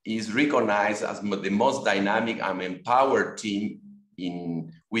is recognized as the most dynamic and empowered team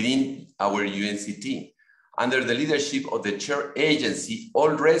within our UNCT. Under the leadership of the chair agency, all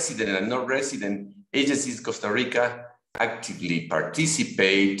resident and non-resident agencies Costa Rica actively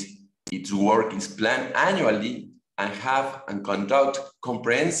participate. Its work is planned annually and have and conduct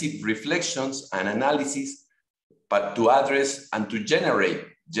comprehensive reflections and analysis, but to address and to generate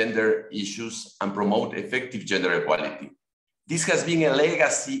gender issues and promote effective gender equality. This has been a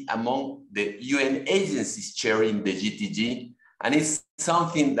legacy among the UN agencies chairing the GTG, and it's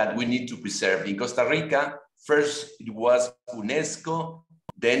something that we need to preserve. In Costa Rica, first it was UNESCO,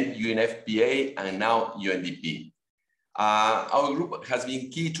 then UNFPA, and now UNDP. Our group has been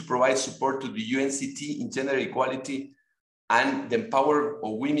key to provide support to the UNCT in gender equality and the empowerment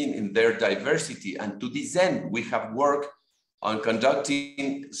of women in their diversity. And to this end, we have worked on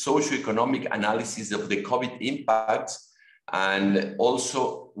conducting socioeconomic analysis of the COVID impacts and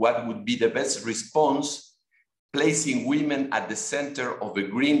also what would be the best response, placing women at the center of a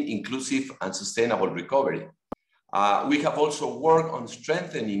green, inclusive, and sustainable recovery. We have also worked on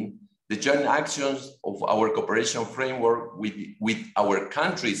strengthening the joint actions of our cooperation framework with our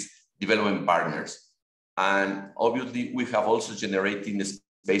countries' development partners. And obviously, we have also generated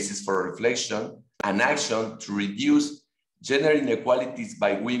spaces for reflection and action to reduce gender inequalities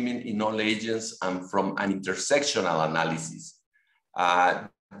by women in all ages and from an intersectional analysis.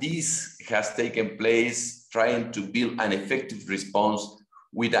 This has taken place trying to build an effective response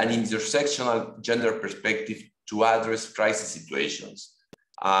with an intersectional gender perspective to address crisis situations.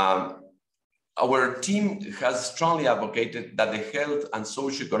 Our team has strongly advocated that the health and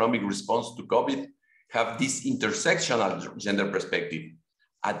socioeconomic response to COVID have this intersectional gender perspective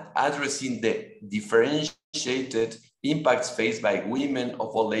at addressing the differentiated impacts faced by women of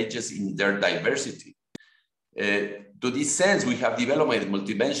all ages in their diversity. To this sense, we have developed a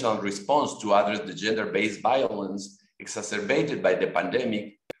multidimensional response to address the gender-based violence exacerbated by the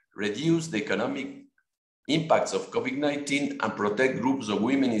pandemic, reduce the economic impacts of COVID-19, and protect groups of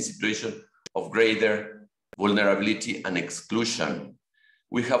women in situations of greater vulnerability and exclusion.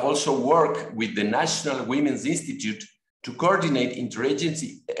 We have also worked with the National Women's Institute to coordinate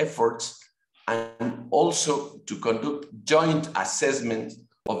interagency efforts and also to conduct joint assessment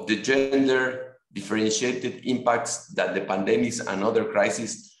of the gender differentiated impacts that the pandemics and other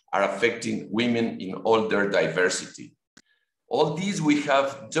crises are affecting women in all their diversity. All these we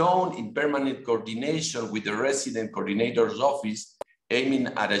have done in permanent coordination with the resident coordinator's office, aiming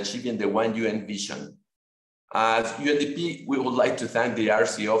at achieving the One UN vision. As UNDP, we would like to thank the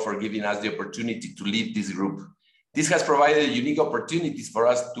RCO for giving us the opportunity to lead this group. This has provided unique opportunities for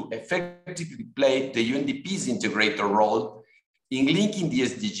us to effectively play the UNDP's integrator role in linking the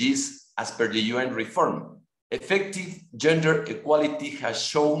SDGs as per the UN reform. Effective gender equality has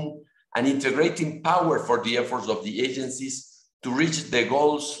shown an integrating power for the efforts of the agencies to reach the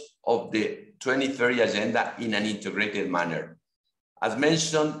goals of the 2030 agenda in an integrated manner. As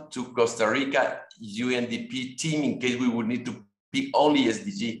mentioned, to Costa Rica UNDP team, in case we would need to pick only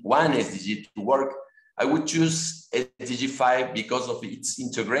one SDG to work, I would choose SDG 5 because of its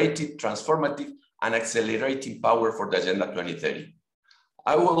integrated, transformative, and accelerating power for the Agenda 2030.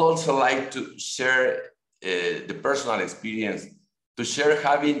 I would also like to share the personal experience, to share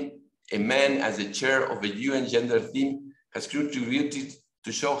having a man as the chair of a UN gender theme has contributed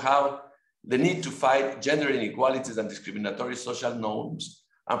to show how the need to fight gender inequalities and discriminatory social norms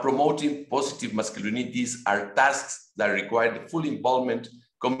and promoting positive masculinities are tasks that require the full involvement,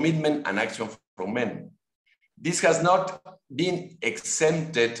 commitment, and action from men. This has not been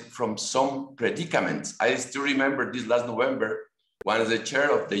exempted from some predicaments. I still remember this last November, when as the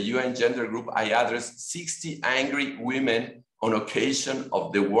chair of the UN Gender Group, I addressed 60 angry women on occasion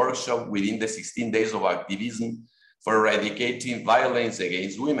of the workshop within the 16 days of activism for eradicating violence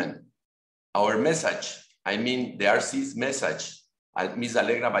against women. Our message, I mean the RC's message, Ms.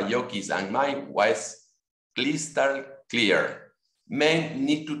 Allegra Bayoki's and mine was crystal clear. Men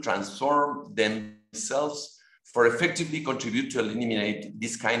need to transform themselves for effectively contribute to eliminate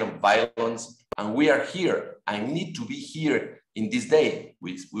this kind of violence. And we are here and need to be here in this day,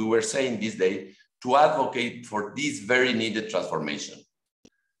 which we were saying this day, to advocate for this very needed transformation.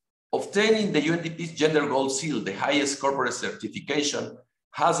 Obtaining the UNDP's Gender Gold Seal, the highest corporate certification,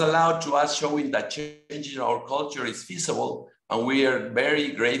 has allowed to us showing that changing our culture is feasible, and we are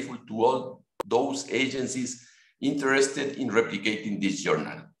very grateful to all those agencies interested in replicating this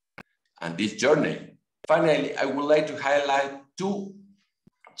journal and this journey. Finally, I would like to highlight two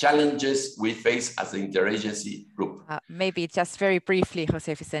challenges we face as an interagency group. Maybe just very briefly,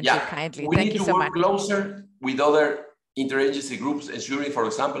 José Vicente, kindly. Thank you so much. We need to work closer with other interagency groups, ensuring, for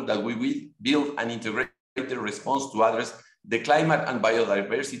example, that we will build an integrated response to address the climate and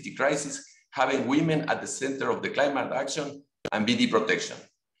biodiversity crisis, having women at the center of the climate action and BD protection.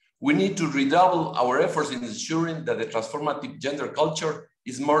 We need to redouble our efforts in ensuring that the transformative gender culture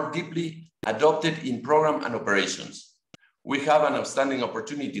is more deeply adopted in program and operations. We have an outstanding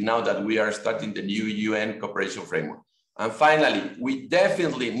opportunity now that we are starting the new UN cooperation framework. And finally, we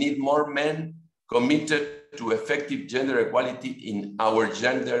definitely need more men committed to effective gender equality in our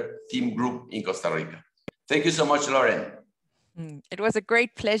gender theme group in Costa Rica. Thank you so much, Lauren. It was a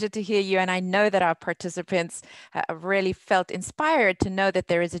great pleasure to hear you, and I know that our participants really felt inspired to know that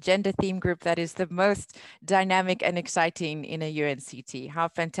there is a gender theme group that is the most dynamic and exciting in a UNCT. How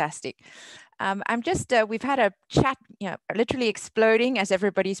fantastic. We've had a chat, literally exploding as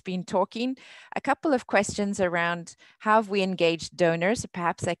everybody's been talking. A couple of questions around how have we engaged donors?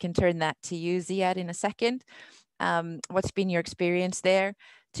 Perhaps I can turn that to you, Ziad, in a second. What's been your experience there?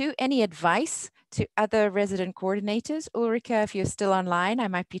 2, any advice to other resident coordinators? Ulrika, if you're still online, I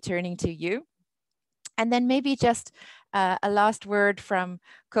might be turning to you. And then maybe just a last word from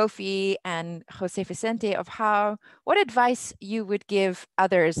Koffi and José Vicente of what advice you would give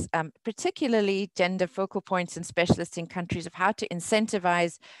others, particularly gender focal points and specialists in countries, of how to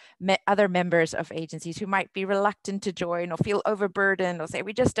incentivize other members of agencies who might be reluctant to join or feel overburdened or say,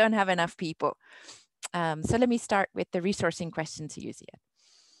 we just don't have enough people. So let me start with the resourcing question to you, Ziad.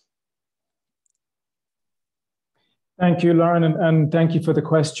 Thank you, Lauren, and thank you for the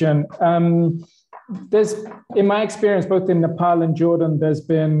question. In my experience, both in Nepal and Jordan, there's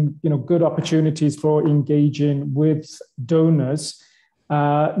been good opportunities for engaging with donors,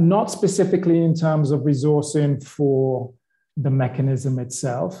 not specifically in terms of resourcing for the mechanism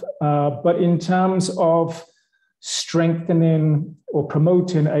itself, but in terms of strengthening or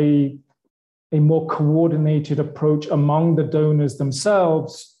promoting a more coordinated approach among the donors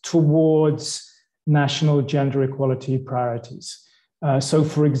themselves towards national gender equality priorities. So,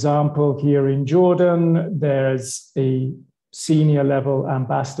 for example, here in Jordan, there's a senior level,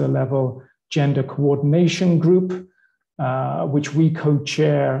 ambassador level gender coordination group, which we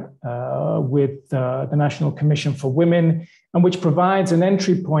co-chair with the National Commission for Women, and which provides an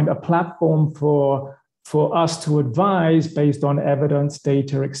entry point, a platform for us to advise based on evidence,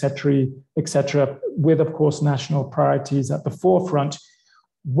 data, et cetera, with, of course, national priorities at the forefront,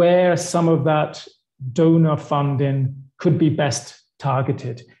 where some of that donor funding could be best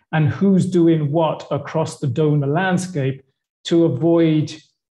targeted and who's doing what across the donor landscape to avoid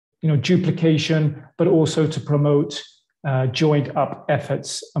duplication, but also to promote joint up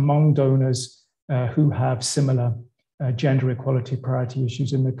efforts among donors who have similar gender equality priority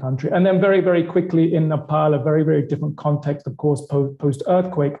issues in the country. And then very, very quickly in Nepal, a very, very different context, of course,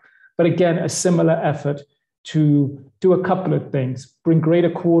 post-earthquake, but again, a similar effort to do a couple of things: bring greater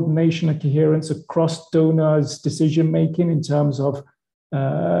coordination and coherence across donors' decision-making in terms of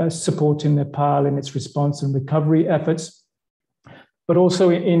supporting Nepal in its response and recovery efforts, but also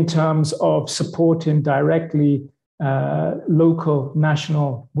in terms of supporting directly local,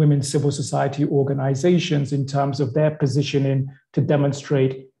 national women's civil society organizations in terms of their positioning to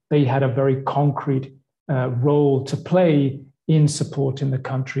demonstrate they had a very concrete role to play in supporting the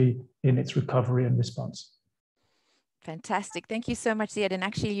country in its recovery and response. Fantastic. Thank you so much, Ziad. And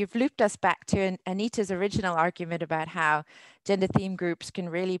actually, you've looped us back to Anita's original argument about how gender theme groups can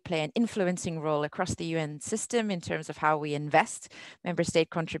really play an influencing role across the UN system in terms of how we invest member state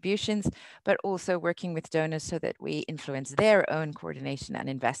contributions, but also working with donors so that we influence their own coordination and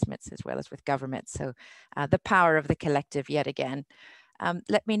investments as well as with governments. So the power of the collective yet again.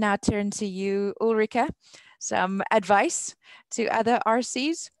 Let me now turn to you, Ulrika. Some advice to other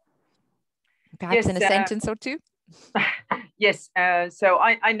RCs, perhaps in a sentence or two. Yes, so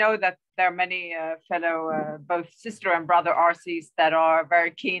I know that there are many fellow, both sister and brother RCs that are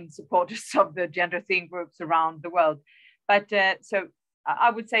very keen supporters of the gender theme groups around the world. But so I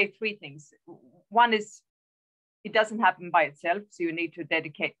would say 3 things. One is, it doesn't happen by itself, so you need to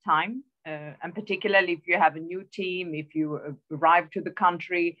dedicate time. And particularly if you have a new team, if you arrive to the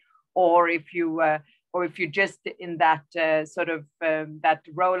country, or if you're just in that that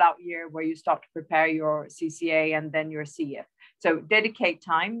rollout year where you start to prepare your CCA and then your CF. So dedicate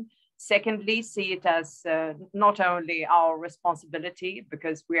time. Secondly, see it as not only our responsibility,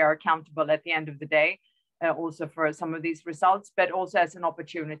 because we are accountable at the end of the day, also for some of these results, but also as an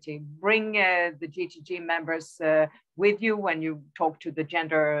opportunity. Bring the GTG members with you when you talk to the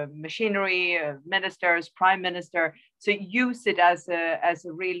gender machinery, ministers, prime minister. So use it as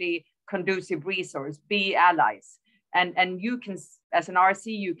a really conducive resource, be allies. And you can, as an RC,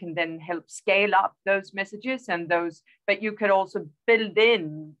 you can then help scale up those messages and those, but you could also build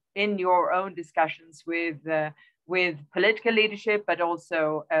in your own discussions with political leadership, but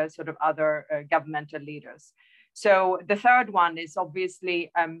also sort of other governmental leaders. So the third one is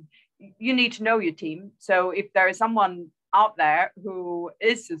obviously, you need to know your team. So if there is someone out there who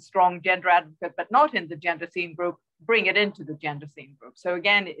is a strong gender advocate, but not in the gender theme group, bring it into the gender theme group. So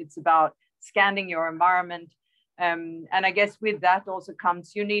again, it's about scanning your environment. And I guess with that also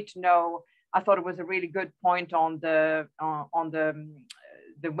comes, you need to know, I thought it was a really good point on the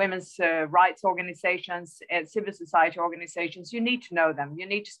women's rights organizations and civil society organizations. You need to know them. You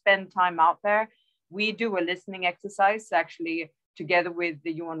need to spend time out there. We do a listening exercise actually together with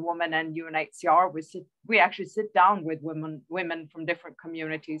the UN Women and UNHCR. We actually sit down with women from different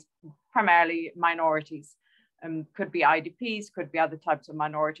communities, primarily minorities. Could be IDPs, could be other types of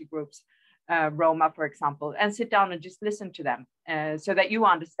minority groups, Roma, for example, and sit down and just listen to them so that you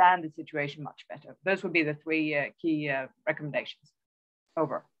understand the situation much better. Those would be the three key recommendations.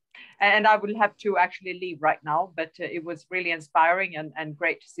 Over. And I will have to actually leave right now, but it was really inspiring and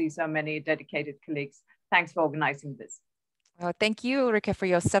great to see so many dedicated colleagues. Thanks for organizing this. Well, thank you, Ulrika, for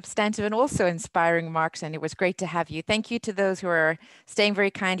your substantive and also inspiring remarks, and it was great to have you. Thank you to those who are staying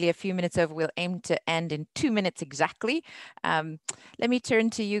very kindly a few minutes over. We'll aim to end in 2 minutes exactly. Let me turn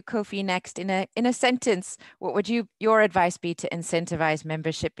to you, Koffi, next. In a sentence, what would your advice be to incentivize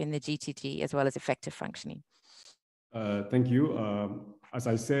membership in the GTG as well as effective functioning? Thank you. As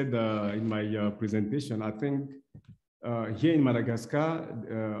I said in my presentation, I think here in Madagascar,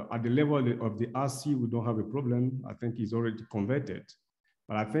 at the level of the RC, we don't have a problem. I think it's already converted.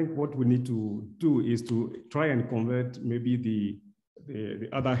 But I think what we need to do is to try and convert maybe the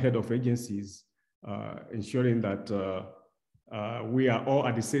other head of agencies, ensuring that we are all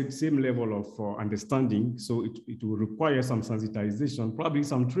at the same level of understanding. So it will require some sensitization, probably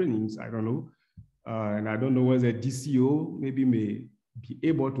some trainings, I don't know. And I don't know whether DCO maybe may be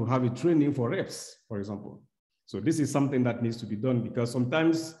able to have a training for reps, for example. So this is something that needs to be done because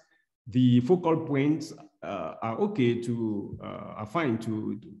sometimes the focal points are okay to, are fine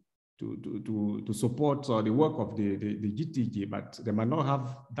to support the work of the GTG, but they might not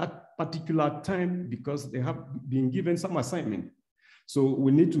have that particular time because they have been given some assignment. So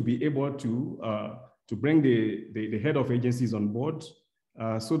we need to be able to bring the head of agencies on board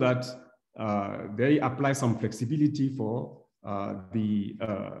so that they apply some flexibility for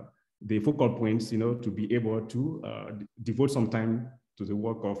the focal points, to be able to devote some time to the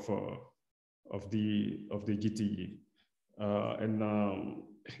work of the GTE.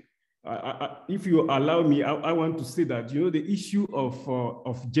 If you allow me, I want to say that the issue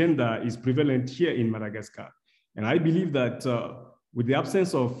of gender is prevalent here in Madagascar, and I believe that with the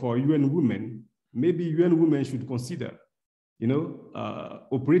absence of UN Women, maybe UN Women should consider,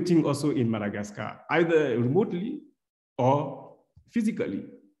 operating also in Madagascar, either remotely or physically,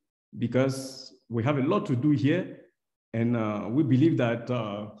 because we have a lot to do here, and we believe that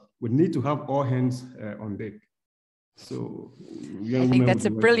we need to have all hands on deck. So I think that's a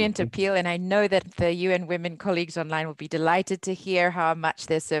brilliant appeal, and I know that the UN Women colleagues online will be delighted to hear how much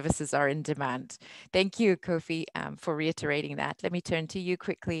their services are in demand. Thank you, Koffi, for reiterating that. Let me turn to you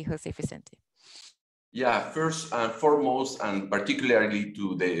quickly, José Vicente. Yeah, first and foremost, and particularly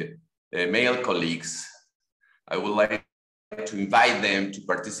to the male colleagues, I would like to invite them to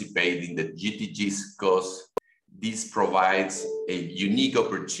participate in the GTGs because this provides a unique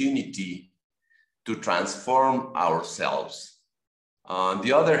opportunity to transform ourselves. On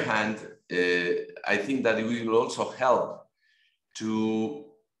the other hand, I think that it will also help to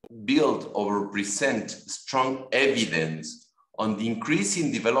build or present strong evidence on the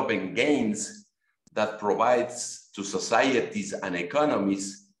increasing development gains that provides to societies and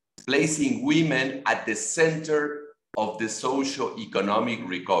economies, placing women at the center of the socio-economic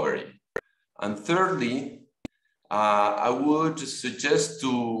recovery. And thirdly, I would suggest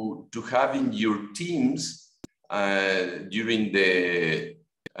to having your teams during the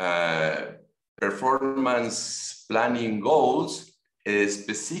performance planning goals, a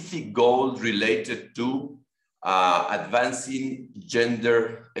specific goal related to advancing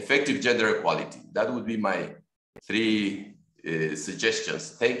effective gender equality. That would be my 3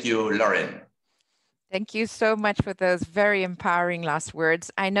 suggestions. Thank you, Lauren. Thank you so much for those very empowering last words.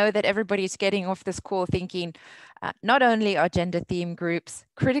 I know that everybody's getting off this call thinking not only are gender theme groups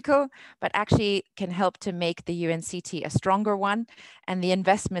critical, but actually can help to make the UNCT a stronger one, and the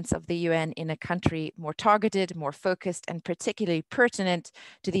investments of the UN in a country more targeted, more focused, and particularly pertinent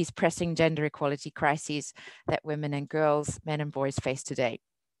to these pressing gender equality crises that women and girls, men and boys face today.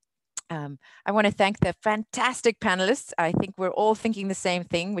 I want to thank the fantastic panelists. I think we're all thinking the same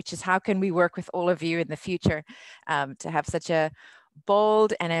thing, which is how can we work with all of you in the future to have such a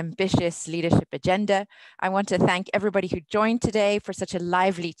bold and ambitious leadership agenda. I want to thank everybody who joined today for such a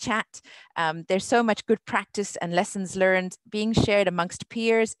lively chat. There's so much good practice and lessons learned being shared amongst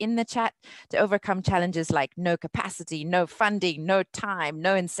peers in the chat to overcome challenges like no capacity, no funding, no time,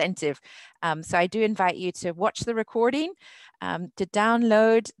 no incentive. So I do invite you to watch the recording, to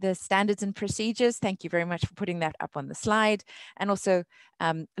download the standards and procedures. Thank you very much for putting that up on the slide, and also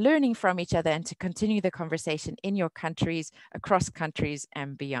learning from each other and to continue the conversation in your countries, across countries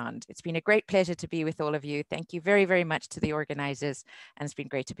and beyond. It's been a great pleasure to be with all of you. Thank you very, very much to the organizers, and it's been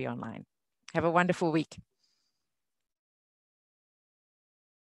great to be online. Have a wonderful week.